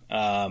 okay.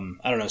 I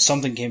don't know.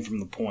 Something came from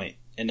the point,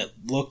 and it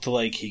looked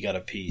like he got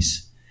a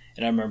piece.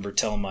 And I remember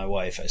telling my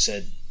wife, I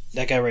said,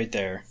 that guy right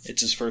there,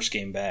 it's his first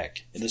game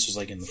back. And this was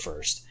like in the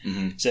first.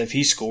 Mm-hmm. So if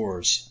he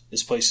scores,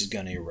 this place is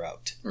going to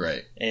erupt.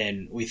 Right.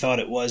 And we thought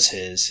it was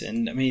his.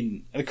 And, I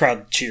mean, the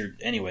crowd cheered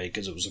anyway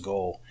because it was a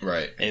goal.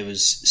 Right. It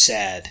was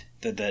sad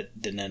that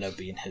didn't end up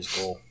being his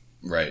goal.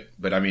 Right.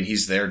 But, I mean,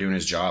 he's there doing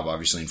his job,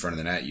 obviously, in front of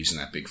the net, using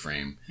that big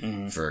frame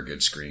for a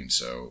good screen.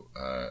 So,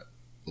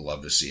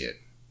 love to see it.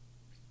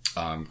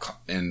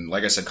 And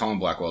like I said, Colin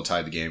Blackwell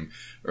tied the game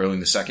early in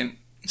the second.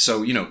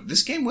 So,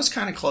 this game was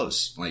kind of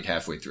close, like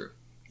halfway through.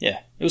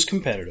 Yeah, it was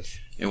competitive.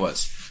 It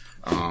was.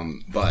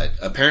 But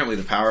apparently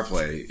the power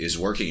play is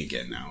working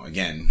again now.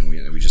 Again,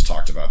 we just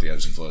talked about the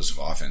ebbs and flows of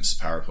offense.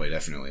 The power play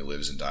definitely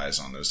lives and dies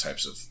on those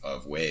types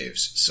of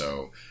waves.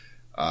 So,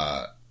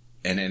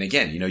 and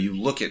again, you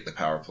look at the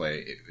power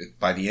play,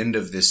 by the end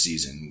of this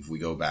season, if we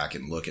go back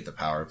and look at the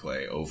power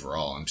play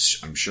overall,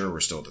 I'm sure we're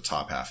still at the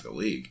top half of the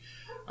league.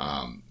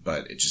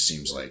 But it just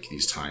seems like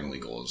these timely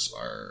goals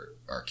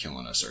are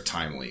killing us, or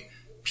timely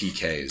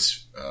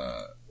PKs,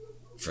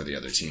 for the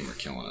other team are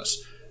killing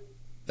us.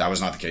 That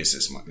was not the case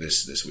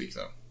this week,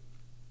 though.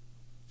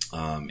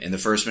 In the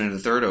first minute of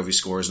the third, Ovi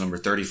scores number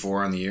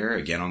 34 on the year,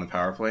 again on the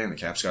power play, and the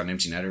Caps got an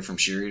empty netter from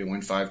Sheary to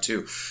win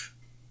 5-2.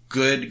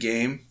 Good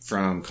game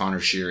from Connor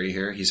Sheary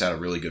here. He's had a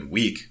really good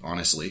week,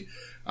 honestly.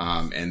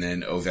 And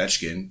then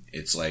Ovechkin,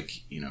 it's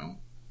like,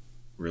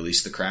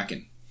 release the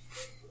Kraken.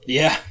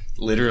 Yeah.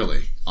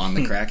 Literally, on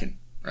the Kraken,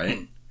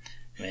 right?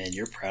 Man,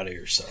 you're proud of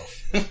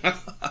yourself.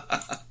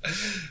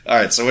 All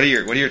right, so what are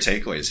your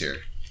takeaways here?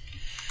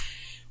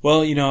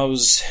 Well, I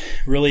was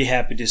really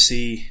happy to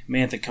see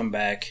Mantha come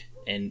back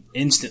and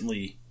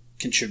instantly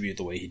contribute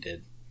the way he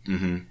did.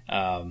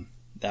 Mm-hmm.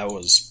 That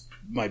was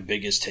my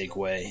biggest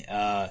takeaway.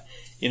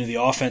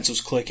 The offense was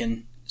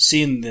clicking.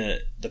 Seeing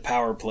the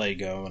power play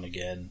going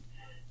again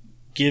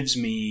gives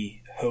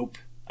me hope.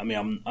 I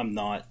mean, I'm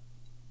not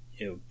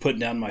putting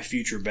down my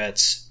future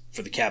bets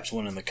for the Caps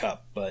winning the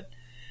Cup, but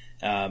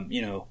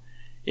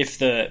if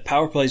the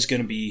power play is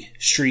going to be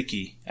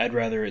streaky, I'd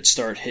rather it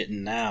start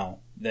hitting now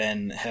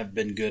than have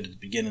been good at the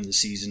beginning of the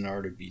season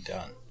or to be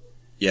done.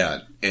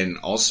 Yeah, and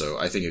also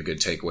I think a good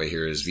takeaway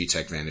here is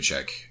Vitek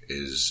Vanacek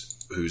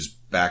who's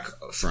back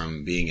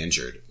from being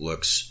injured,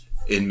 looks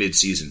in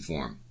mid-season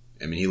form.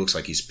 I mean, he looks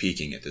like he's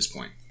peaking at this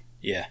point.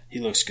 Yeah, he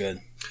looks good.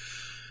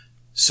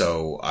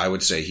 So I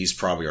would say he's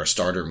probably our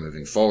starter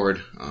moving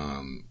forward.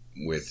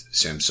 With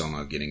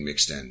Samsonov getting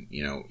mixed in,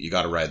 you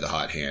got to ride the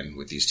hot hand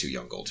with these two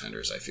young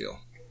goaltenders, I feel.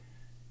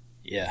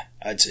 Yeah,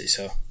 I'd say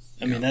so.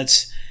 I mean,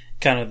 that's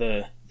kind of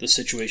the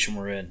situation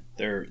we're in.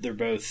 They're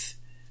both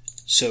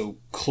so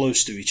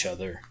close to each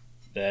other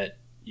that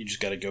you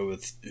just got to go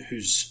with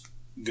who's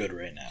good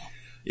right now.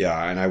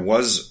 Yeah, and I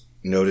was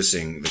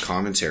noticing the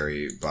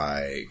commentary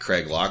by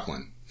Craig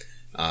Laughlin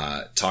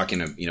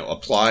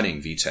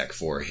applauding Vitek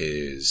for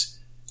his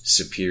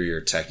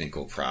superior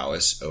technical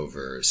prowess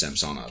over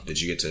Samsonov.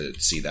 Did you get to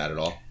see that at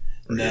all?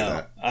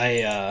 No,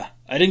 I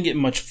didn't get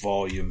much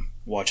volume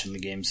watching the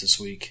games this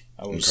week.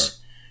 I was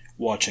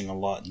watching a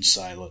lot in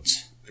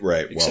silence.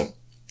 Right. Except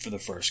for the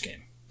first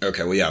game.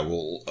 Okay. Well, yeah.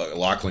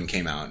 Lachlan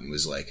came out and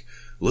was like,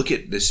 "Look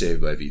at this save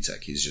by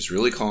Vitek. He's just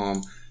really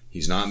calm.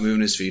 He's not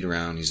moving his feet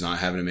around. He's not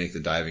having to make the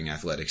diving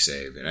athletic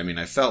save." And I mean,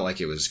 I felt like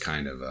it was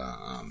kind of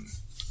a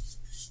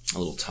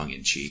little tongue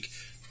in cheek,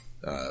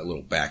 a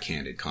little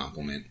backhanded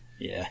compliment.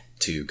 Yeah.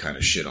 To kind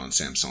of shit on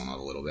Samsonov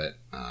a little bit,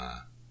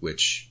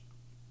 which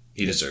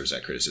he deserves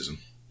that criticism.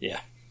 Yeah.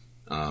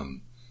 I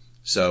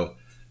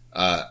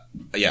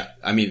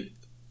mean,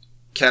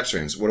 Caps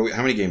fans,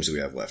 how many games do we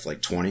have left?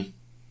 Like 20?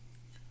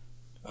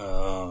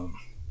 Well,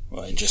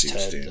 I just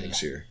had standings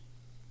here.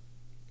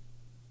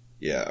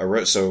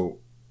 Yeah, so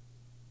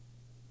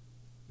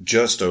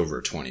just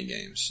over 20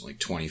 games, like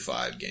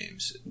 25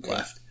 games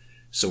left.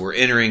 So we're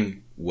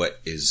entering what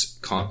is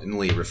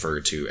commonly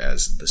referred to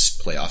as the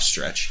playoff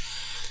stretch.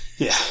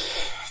 Yeah.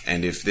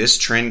 And if this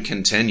trend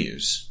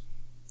continues,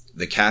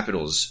 the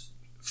Capitals,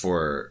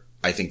 for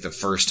I think the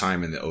first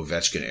time in the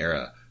Ovechkin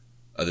era,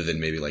 other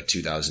than maybe like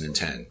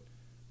 2010,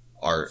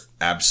 are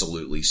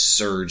absolutely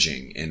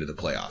surging into the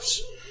playoffs.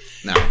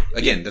 Now,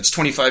 again, that's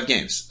 25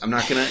 games. I'm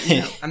not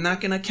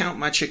gonna count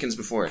my chickens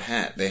before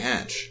they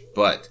hatch.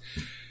 But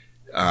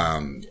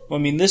well, I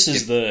mean, this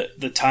is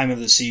the time of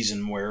the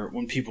season where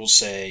when people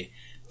say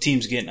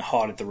teams getting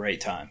hot at the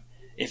right time,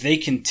 if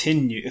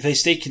they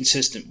stay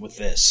consistent with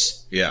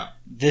this,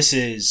 this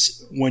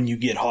is when you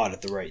get hot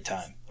at the right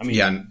time. I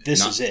mean,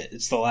 this is it.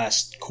 It's the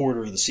last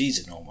quarter of the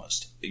season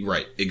almost.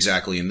 Right,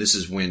 exactly. And this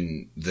is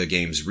when the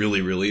games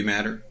really, really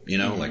matter.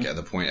 Like at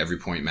the point, every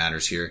point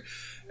matters here.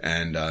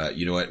 And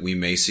you know what? We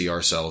may see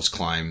ourselves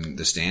climb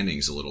the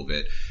standings a little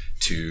bit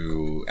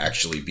to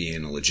actually be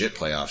in a legit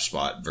playoff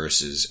spot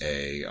versus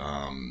a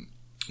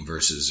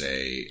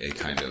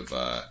kind of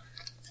a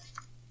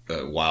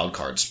wild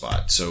card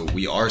spot. So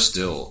we are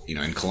still,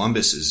 and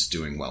Columbus is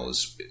doing well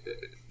as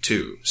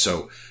too.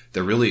 So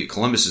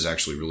Columbus is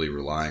actually really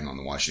relying on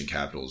the Washington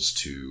Capitals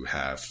to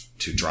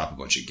drop a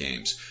bunch of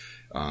games.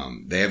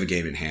 They have a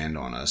game in hand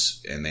on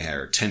us, and they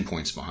are 10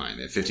 points behind.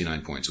 They have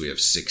 59 points. We have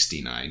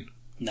 69.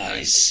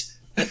 Nice.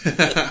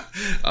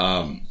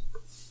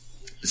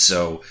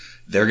 So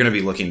they're going to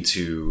be looking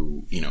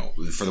to,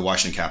 for the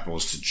Washington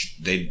Capitals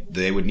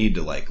they would need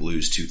to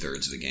lose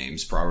 2/3 of the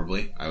games,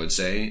 probably, I would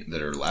say,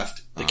 that are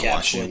left. The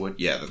Caps would.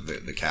 Yeah,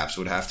 the Caps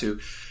would have to.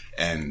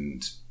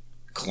 And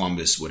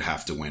Columbus would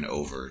have to win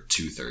over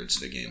 2/3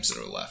 of the games that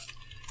are left.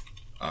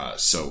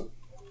 So,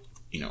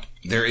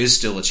 there is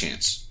still a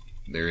chance.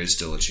 There is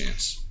still a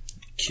chance.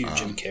 Cue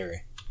Jim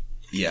Carrey.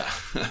 Yeah,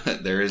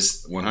 there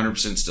is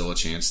 100% still a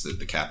chance that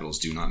the Capitals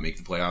do not make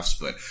the playoffs,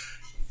 but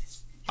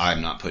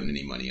I'm not putting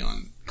any money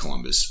on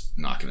Columbus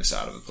knocking us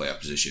out of a playoff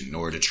position,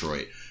 nor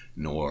Detroit,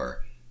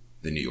 nor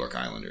the New York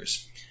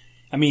Islanders.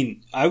 I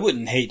mean, I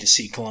wouldn't hate to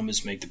see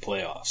Columbus make the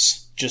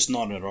playoffs, just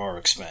not at our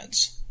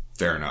expense.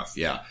 Fair enough,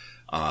 yeah.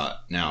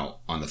 Now,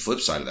 on the flip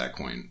side of that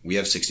coin, we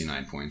have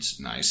 69 points.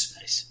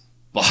 Nice.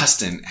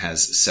 Boston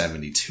has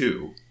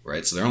 72,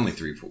 right? So they're only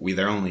 3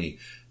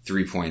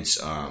 points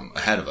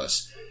ahead of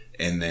us.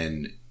 And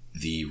then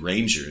the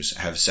Rangers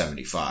have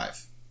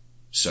 75.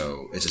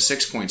 So it's a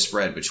 6-point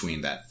spread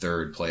between that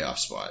third playoff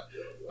spot.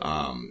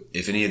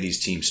 If any of these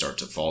teams start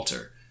to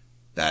falter,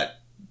 that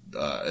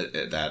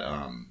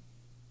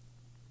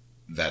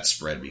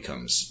spread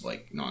becomes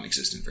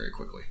non-existent very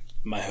quickly.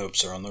 My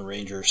hopes are on the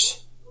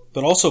Rangers,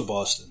 but also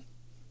Boston.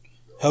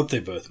 Hope they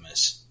both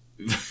miss.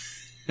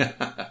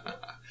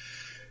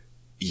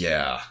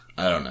 Yeah,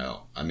 I don't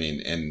know. I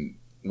mean, and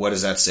what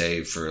does that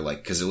say for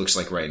because it looks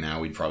like right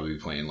now we'd probably be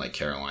playing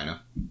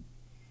Carolina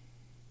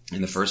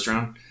in the first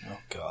round. Oh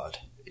God.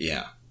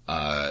 Yeah.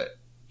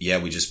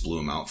 We just blew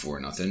them out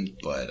 4-0,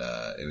 but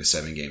in a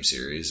 7-game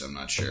series, I'm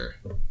not sure.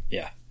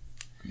 Yeah.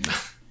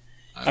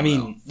 I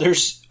mean,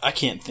 I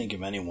can't think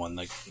of anyone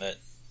that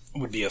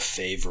would be a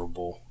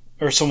favorable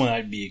or someone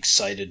I'd be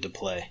excited to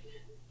play.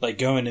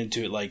 Going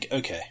into it,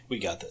 okay, we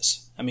got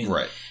this. I mean,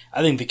 right.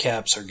 I think the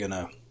Caps are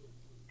gonna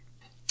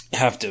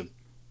have to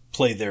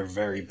play their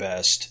very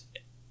best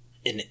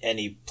in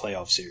any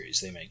playoff series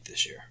they make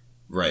this year.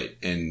 Right.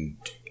 And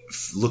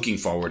looking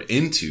forward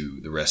into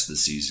the rest of the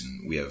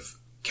season, we have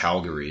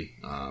Calgary.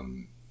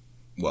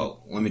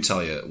 Well, let me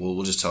tell you,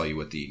 we'll just tell you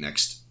what the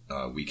next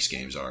week's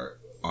games are.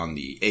 On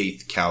the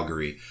 8th,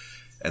 Calgary,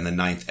 and the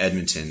 9th,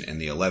 Edmonton, and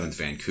the 11th,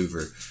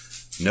 Vancouver.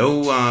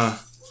 No,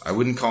 I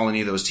wouldn't call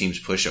any of those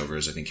teams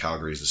pushovers. I think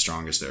Calgary is the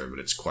strongest there, but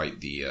it's quite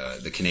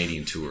the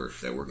Canadian tour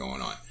that we're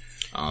going on.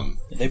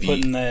 They put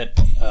in that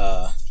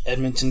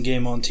Edmonton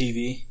game on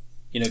TV,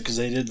 because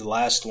they did the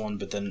last one,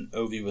 but then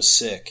Ovi was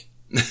sick.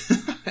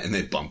 And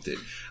they bumped it.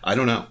 I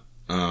don't know.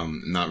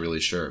 Not really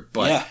sure.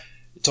 But yeah,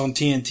 it's on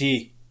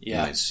TNT.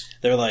 Yeah. Nice.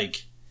 They're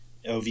like,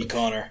 Ovi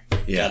Connor,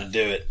 gotta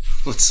do it.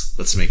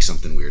 Let's make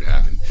something weird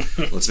happen.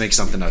 Let's make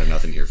something out of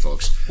nothing here,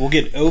 folks. We'll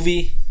get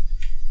Ovi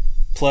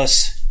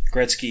plus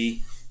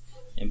Gretzky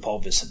and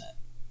Paul Bissonnette.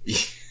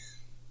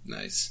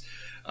 Nice.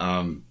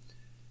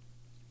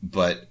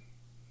 But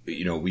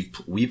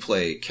we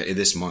play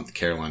this month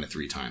Carolina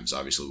 3 times.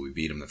 Obviously, we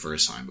beat them the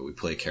first time, but we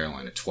play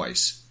Carolina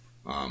twice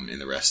in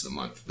the rest of the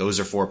month. Those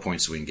are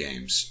 4-point swing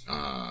games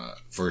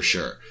for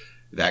sure.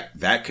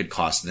 That could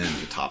cost them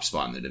the top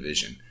spot in the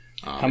division.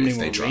 How many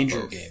more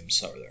Ranger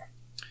games are there?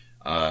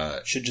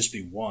 Should just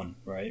be 1,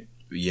 right?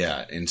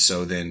 Yeah, and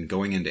so then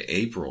going into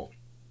April,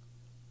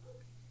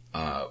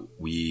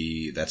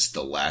 that's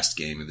the last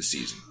game of the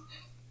season.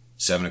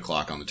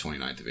 7:00 on the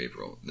 29th of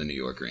April, the New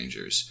York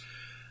Rangers.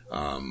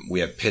 We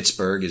have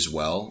Pittsburgh as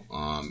well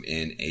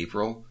in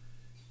April.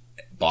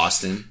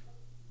 Boston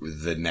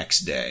the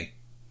next day.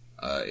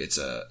 It's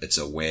a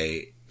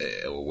away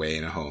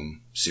and a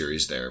home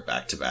series there,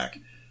 back to back.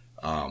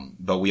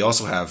 But we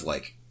also have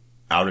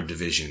out of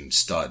division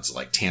studs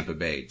like Tampa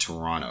Bay,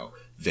 Toronto,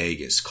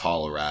 Vegas,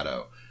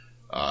 Colorado,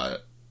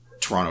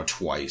 Toronto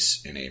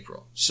twice in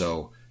April.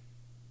 So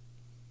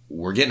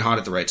we're getting hot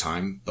at the right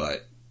time,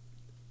 but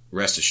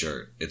rest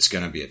assured, it's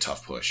going to be a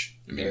tough push.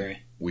 I mean,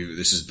 we've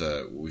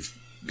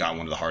got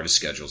one of the hardest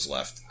schedules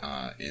left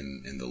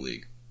in the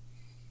league.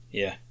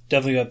 Yeah,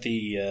 definitely got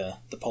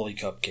the Poly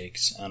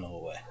Cupcakes out of the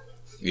way.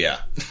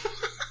 Yeah.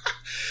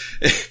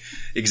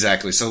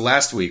 Exactly. So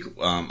last week,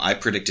 I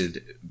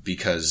predicted,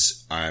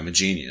 because I'm a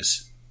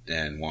genius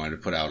and wanted to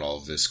put out all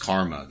of this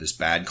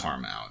bad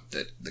karma out,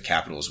 that the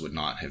Capitals would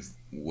not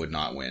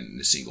win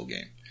a single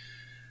game.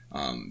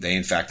 They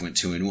in fact went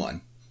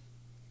 2-1.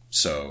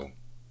 So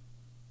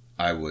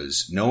I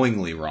was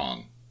knowingly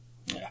wrong.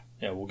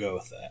 Yeah, we'll go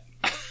with that.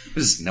 I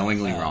was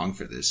knowingly wrong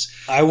for this.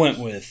 I went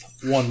with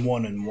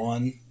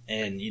 1-1-1,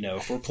 and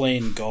if we're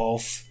playing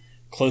golf,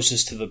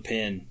 closest to the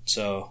pin,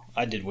 so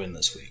I did win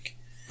this week.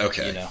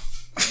 Okay.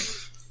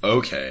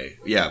 Okay.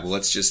 Yeah. Well,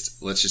 let's just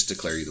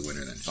declare you the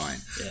winner then. Fine.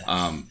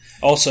 Yeah.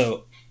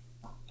 Also,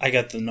 I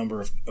got the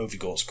number of OV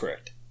goals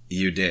correct.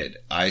 You did.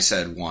 I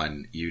said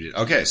 1. You did.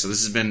 Okay. So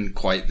this has been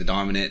quite the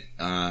dominant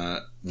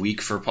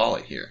week for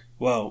Pauly here.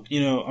 Well,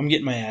 I'm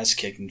getting my ass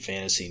kicked in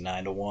fantasy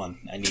 9-1.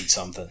 I need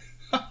something.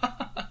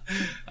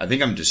 I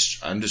think I'm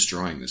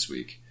destroying this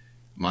week.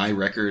 My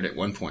record at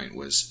one point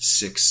was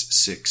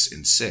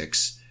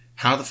 6-6-6.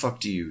 How the fuck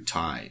do you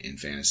tie in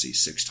fantasy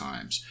 6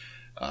 times?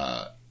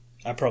 I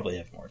probably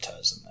have more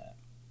ties than that.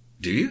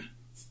 Do you?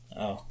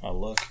 Oh, I'll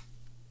look.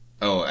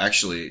 Oh,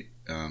 actually,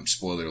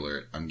 spoiler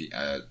alert. I'm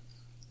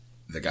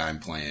the guy I'm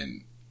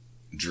playing,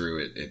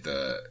 Drew at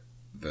the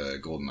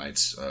Golden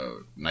Knights.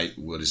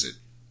 What is it?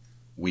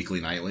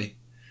 Weekly, nightly.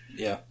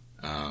 Yeah.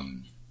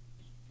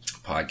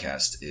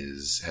 Podcast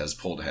has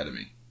pulled ahead of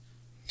me.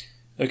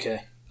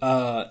 Okay.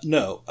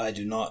 No, I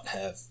do not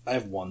have. I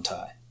have 1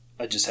 tie.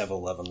 I just have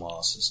 11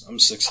 losses. I'm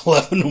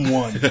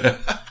 6-11-1.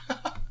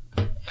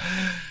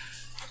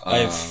 I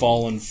have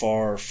fallen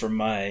far from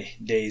my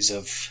days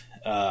of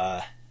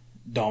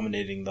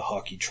dominating the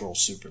Hockey Troll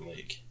Super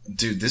League.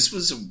 Dude, this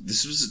was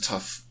a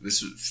tough.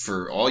 This was,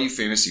 for all you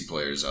fantasy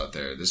players out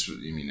there. This was.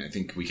 I mean, I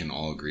think we can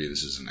all agree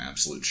this is an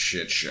absolute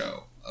shit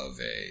show of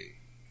a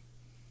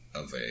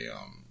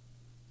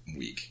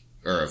week,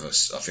 or of a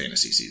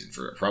fantasy season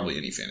for probably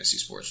any fantasy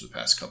sports for the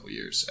past couple of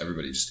years.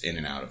 Everybody just in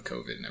and out of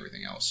COVID and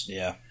everything else.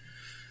 Yeah.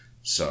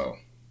 So,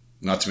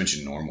 not to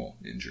mention normal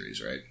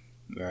injuries, right?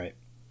 Right.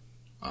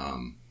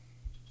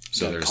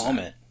 So got there's a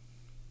comment. That.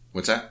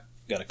 What's that?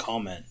 Got a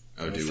comment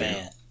from a do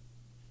fan.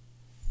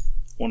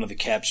 One of the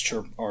Caps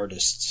Chirp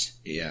artists.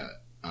 Yeah.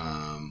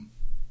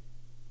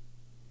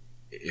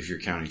 If you're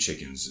counting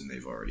chickens, then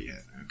they've already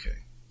had. Okay.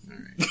 All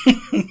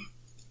right.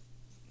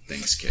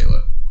 Thanks,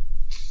 Kayla.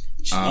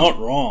 She's not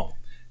wrong.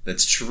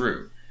 That's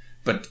true.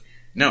 But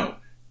no,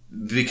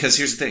 because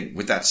here's the thing.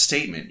 With that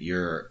statement,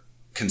 you're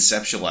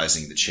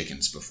conceptualizing the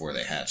chickens before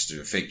they hatch.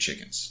 They're fake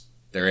chickens.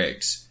 They're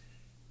eggs.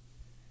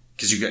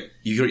 Because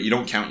you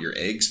don't count your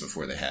eggs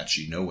before they hatch.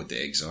 You know what the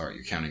eggs are.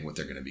 You're counting what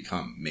they're going to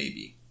become,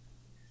 maybe.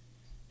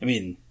 I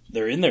mean,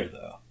 they're in there,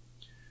 though.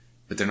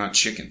 But they're not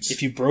chickens.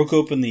 If you broke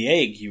open the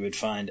egg, you would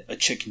find a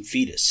chicken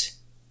fetus.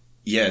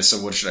 Yeah,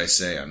 so what should I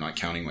say? I'm not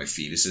counting my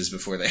fetuses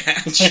before they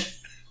hatch?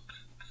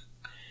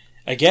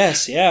 I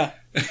guess, yeah.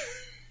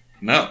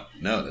 No,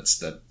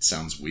 that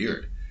sounds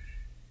weird.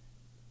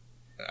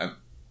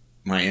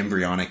 My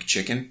embryonic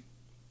chicken?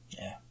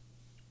 Yeah.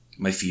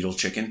 My fetal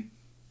chicken?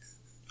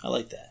 I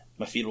like that.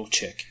 My fetal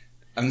chick.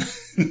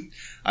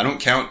 I don't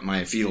count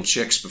my fetal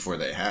chicks before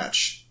they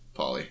hatch,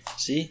 Pauly.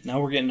 See?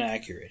 Now we're getting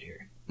accurate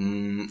here.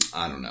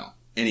 I don't know.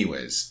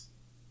 Anyways,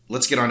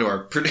 let's get on to our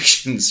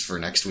predictions for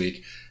next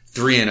week.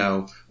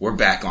 3-0. We're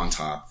back on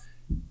top.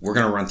 We're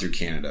going to run through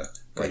Canada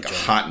like a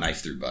hot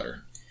knife through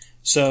butter.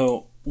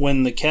 So,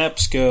 when the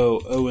Caps go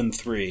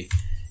 0-3,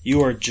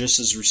 you are just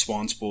as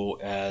responsible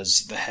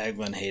as the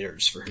Hagelin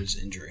haters for his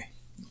injury.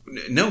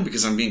 No,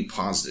 because I'm being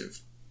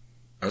positive.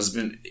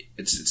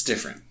 It's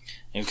different.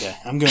 Okay,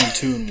 I'm going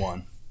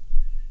 2-1.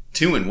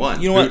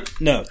 2-1. You know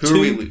what? No,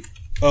 who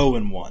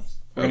 0-1.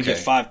 We're going to get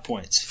 5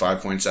 points.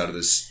 5 points out of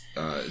this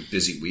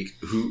busy week.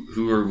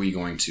 Who are we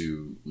going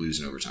to lose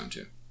in overtime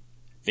to?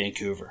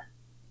 Vancouver.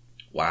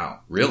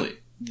 Wow, really?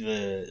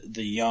 The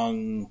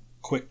young,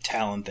 quick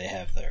talent they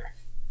have there.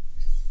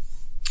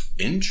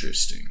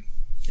 Interesting.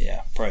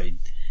 Yeah, probably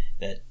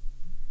that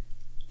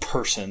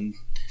person,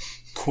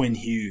 Quinn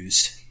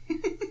Hughes,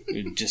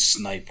 who just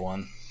sniped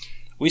one.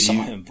 We saw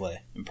him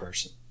play in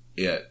person.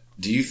 Yeah.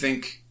 Do you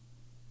think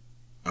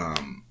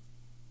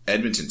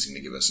Edmonton's going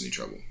to give us any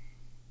trouble?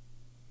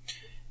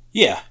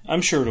 Yeah,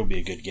 I'm sure it'll be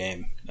a good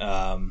game.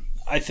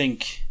 I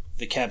think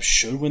the Caps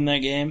should win that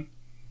game,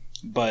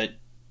 but,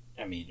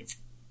 I mean, if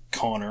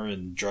Connor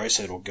and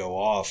Draisaitl go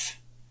off,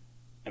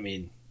 I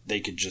mean, they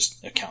could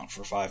just account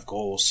for 5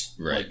 goals.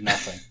 Right. Like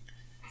nothing.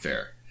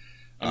 Fair.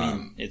 I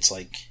mean, it's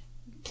like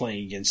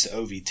playing against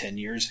Ovi 10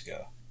 years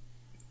ago.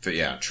 But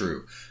yeah,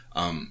 true.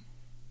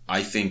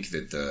 I think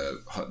that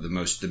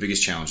the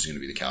biggest challenge is going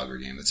to be the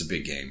Calgary game. That's a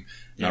big game.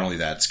 Not only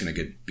that, it's going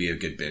to be a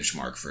good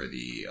benchmark for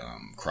the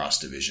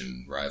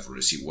cross-division rivalry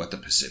to see what the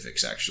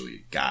Pacific's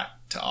actually got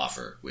to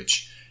offer,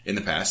 which in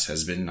the past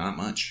has been not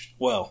much.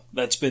 Well,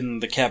 that's been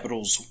the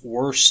Capitals'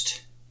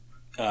 worst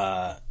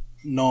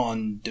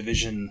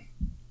non-division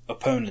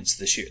opponents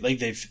this year. Like,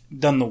 they've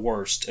done the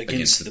worst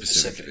against the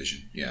Pacific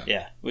Division. Yeah.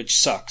 Yeah, which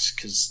sucks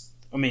because,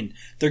 I mean,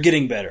 they're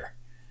getting better.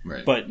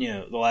 Right. But,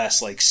 the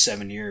last,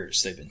 7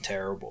 years, they've been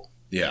terrible.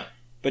 Yeah.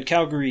 But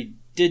Calgary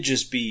did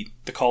just beat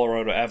the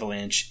Colorado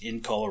Avalanche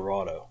in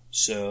Colorado.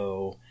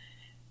 So,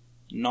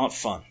 not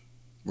fun.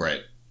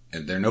 Right.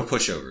 And they're no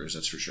pushovers,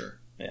 that's for sure.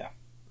 Yeah.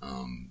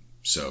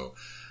 So,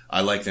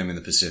 I like them in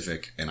the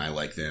Pacific, and I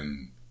like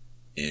them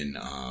in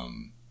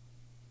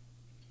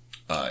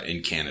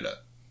Canada.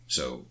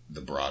 So,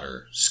 the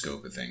broader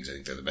scope of things. I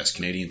think they're the best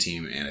Canadian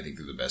team, and I think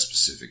they're the best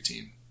Pacific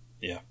team.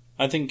 Yeah.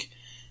 I think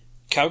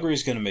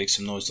Calgary's going to make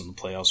some noise when the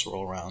playoffs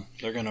roll around.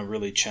 They're going to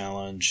really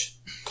challenge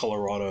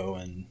Colorado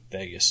and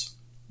Vegas.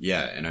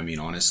 Yeah, and I mean,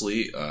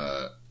 honestly,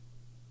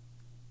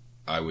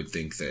 I would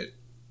think that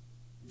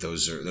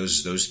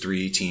those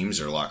three teams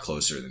are a lot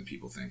closer than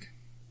people think.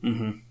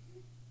 Mm-hmm.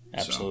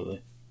 Absolutely.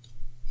 So.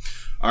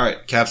 All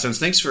right, Capstones,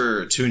 thanks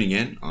for tuning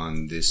in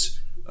on this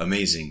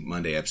amazing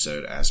Monday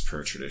episode as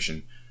per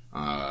tradition.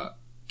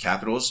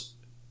 Capitals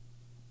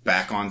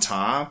back on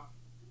top.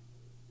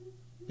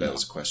 That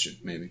was a question,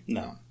 maybe?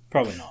 No,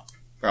 probably not.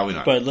 Probably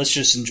not. But let's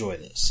just enjoy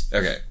this.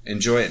 Okay,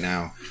 enjoy it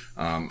now.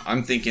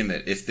 I'm thinking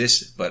that if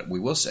this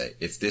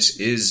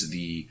is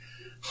the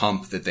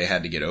hump that they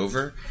had to get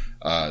over,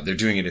 they're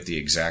doing it at the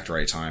exact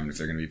right time. If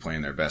they're going to be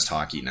playing their best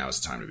hockey, now is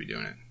the time to be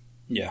doing it.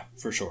 Yeah,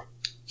 for sure.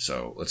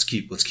 So let's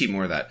keep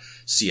more of that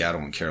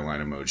Seattle and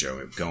Carolina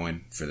mojo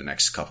going for the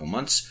next couple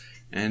months,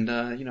 and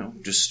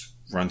just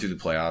run through the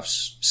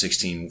playoffs.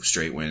 16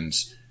 straight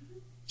wins,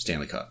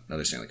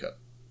 another Stanley Cup.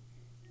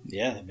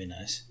 Yeah, that'd be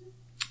nice.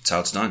 That's how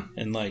it's done.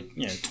 And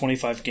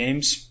 25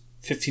 games,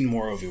 15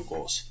 more OVO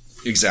goals.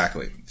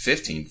 Exactly.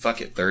 15.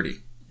 Fuck it. 30.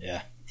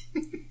 Yeah.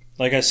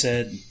 Like I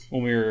said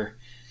when we were,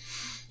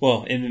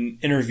 in an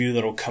interview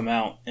that'll come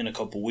out in a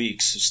couple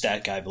weeks,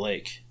 Stat Guy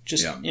Blake.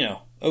 Just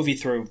OV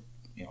throw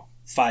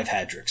 5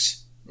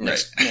 hat-tricks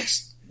next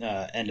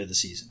end of the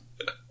season.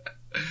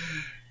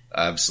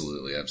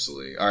 Absolutely.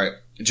 All right.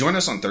 Join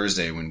us on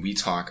Thursday when we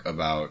talk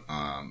about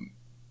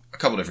a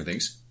couple different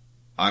things.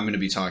 I'm going to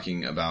be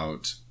talking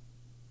about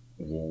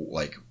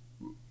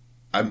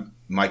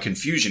my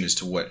confusion as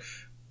to what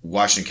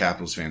Washington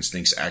Capitals fans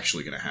think's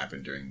actually going to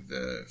happen during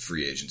the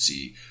free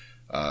agency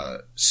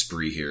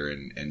spree here,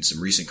 and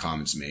some recent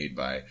comments made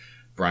by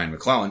Brian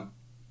McClellan.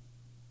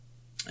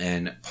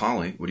 And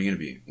Polly, what are you going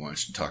to be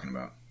talking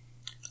about?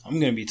 I'm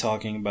going to be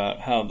talking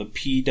about how the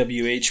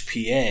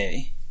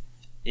PWHPA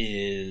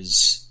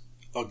is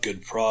a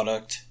good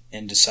product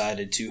and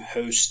decided to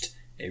host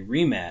a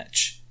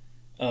rematch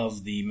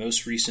of the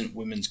most recent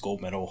women's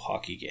gold medal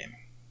hockey game.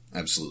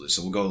 Absolutely.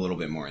 So we'll go a little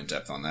bit more in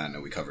depth on that. I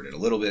know we covered it a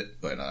little bit,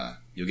 but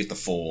you'll get the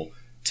full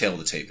tail of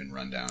the tape and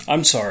rundown.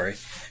 I'm sorry.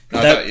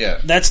 No,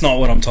 that's not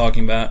what I'm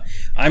talking about.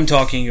 I'm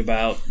talking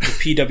about the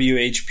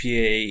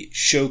PWHPA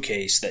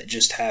showcase that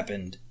just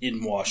happened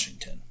in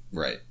Washington.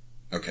 Right.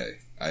 Okay.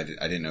 I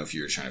didn't know if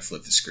you were trying to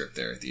flip the script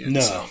there at the end.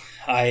 No. So.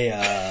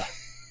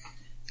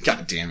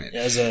 God damn it.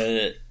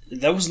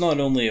 That was not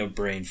only a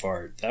brain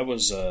fart. That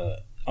was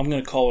I'm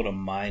going to call it a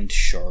mind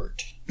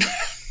shart.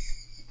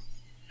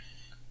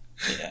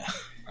 Yeah.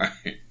 All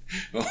right.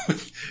 Well,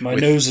 my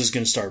nose is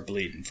going to start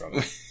bleeding from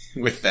it.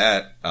 With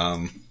that,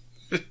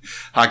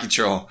 Hockey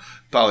Troll,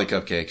 Polly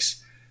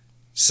Cupcakes,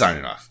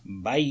 signing off.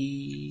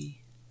 Bye.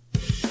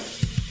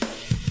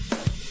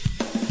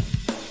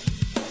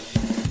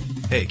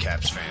 Hey,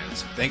 Caps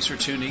fans. Thanks for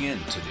tuning in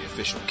to the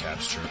official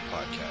Caps Chirp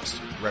podcast,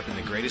 repping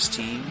the greatest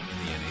team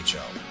in the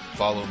NHL.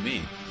 Follow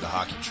me, the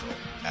Hockey Troll,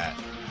 at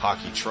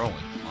Hockey Trollin'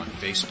 on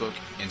Facebook,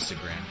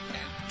 Instagram,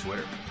 and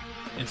Twitter.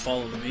 And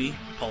follow me,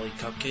 Polly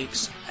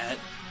Cupcakes, at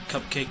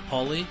Cupcake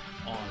Polly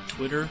on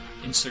Twitter,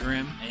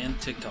 Instagram,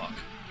 and TikTok.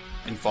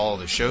 And follow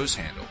the show's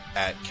handle,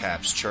 at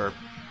Caps Chirp,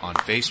 on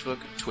Facebook,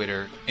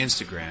 Twitter,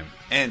 Instagram,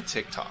 and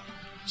TikTok.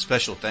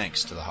 Special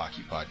thanks to the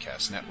Hockey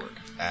Podcast Network,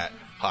 at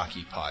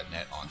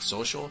HockeyPodNet on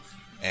social,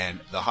 and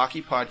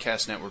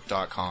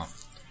thehockeypodcastnetwork.com.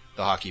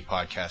 The Hockey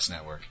Podcast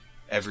Network.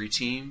 Every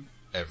team,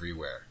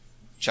 everywhere.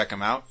 Check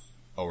them out,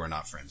 or we're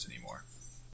not friends anymore.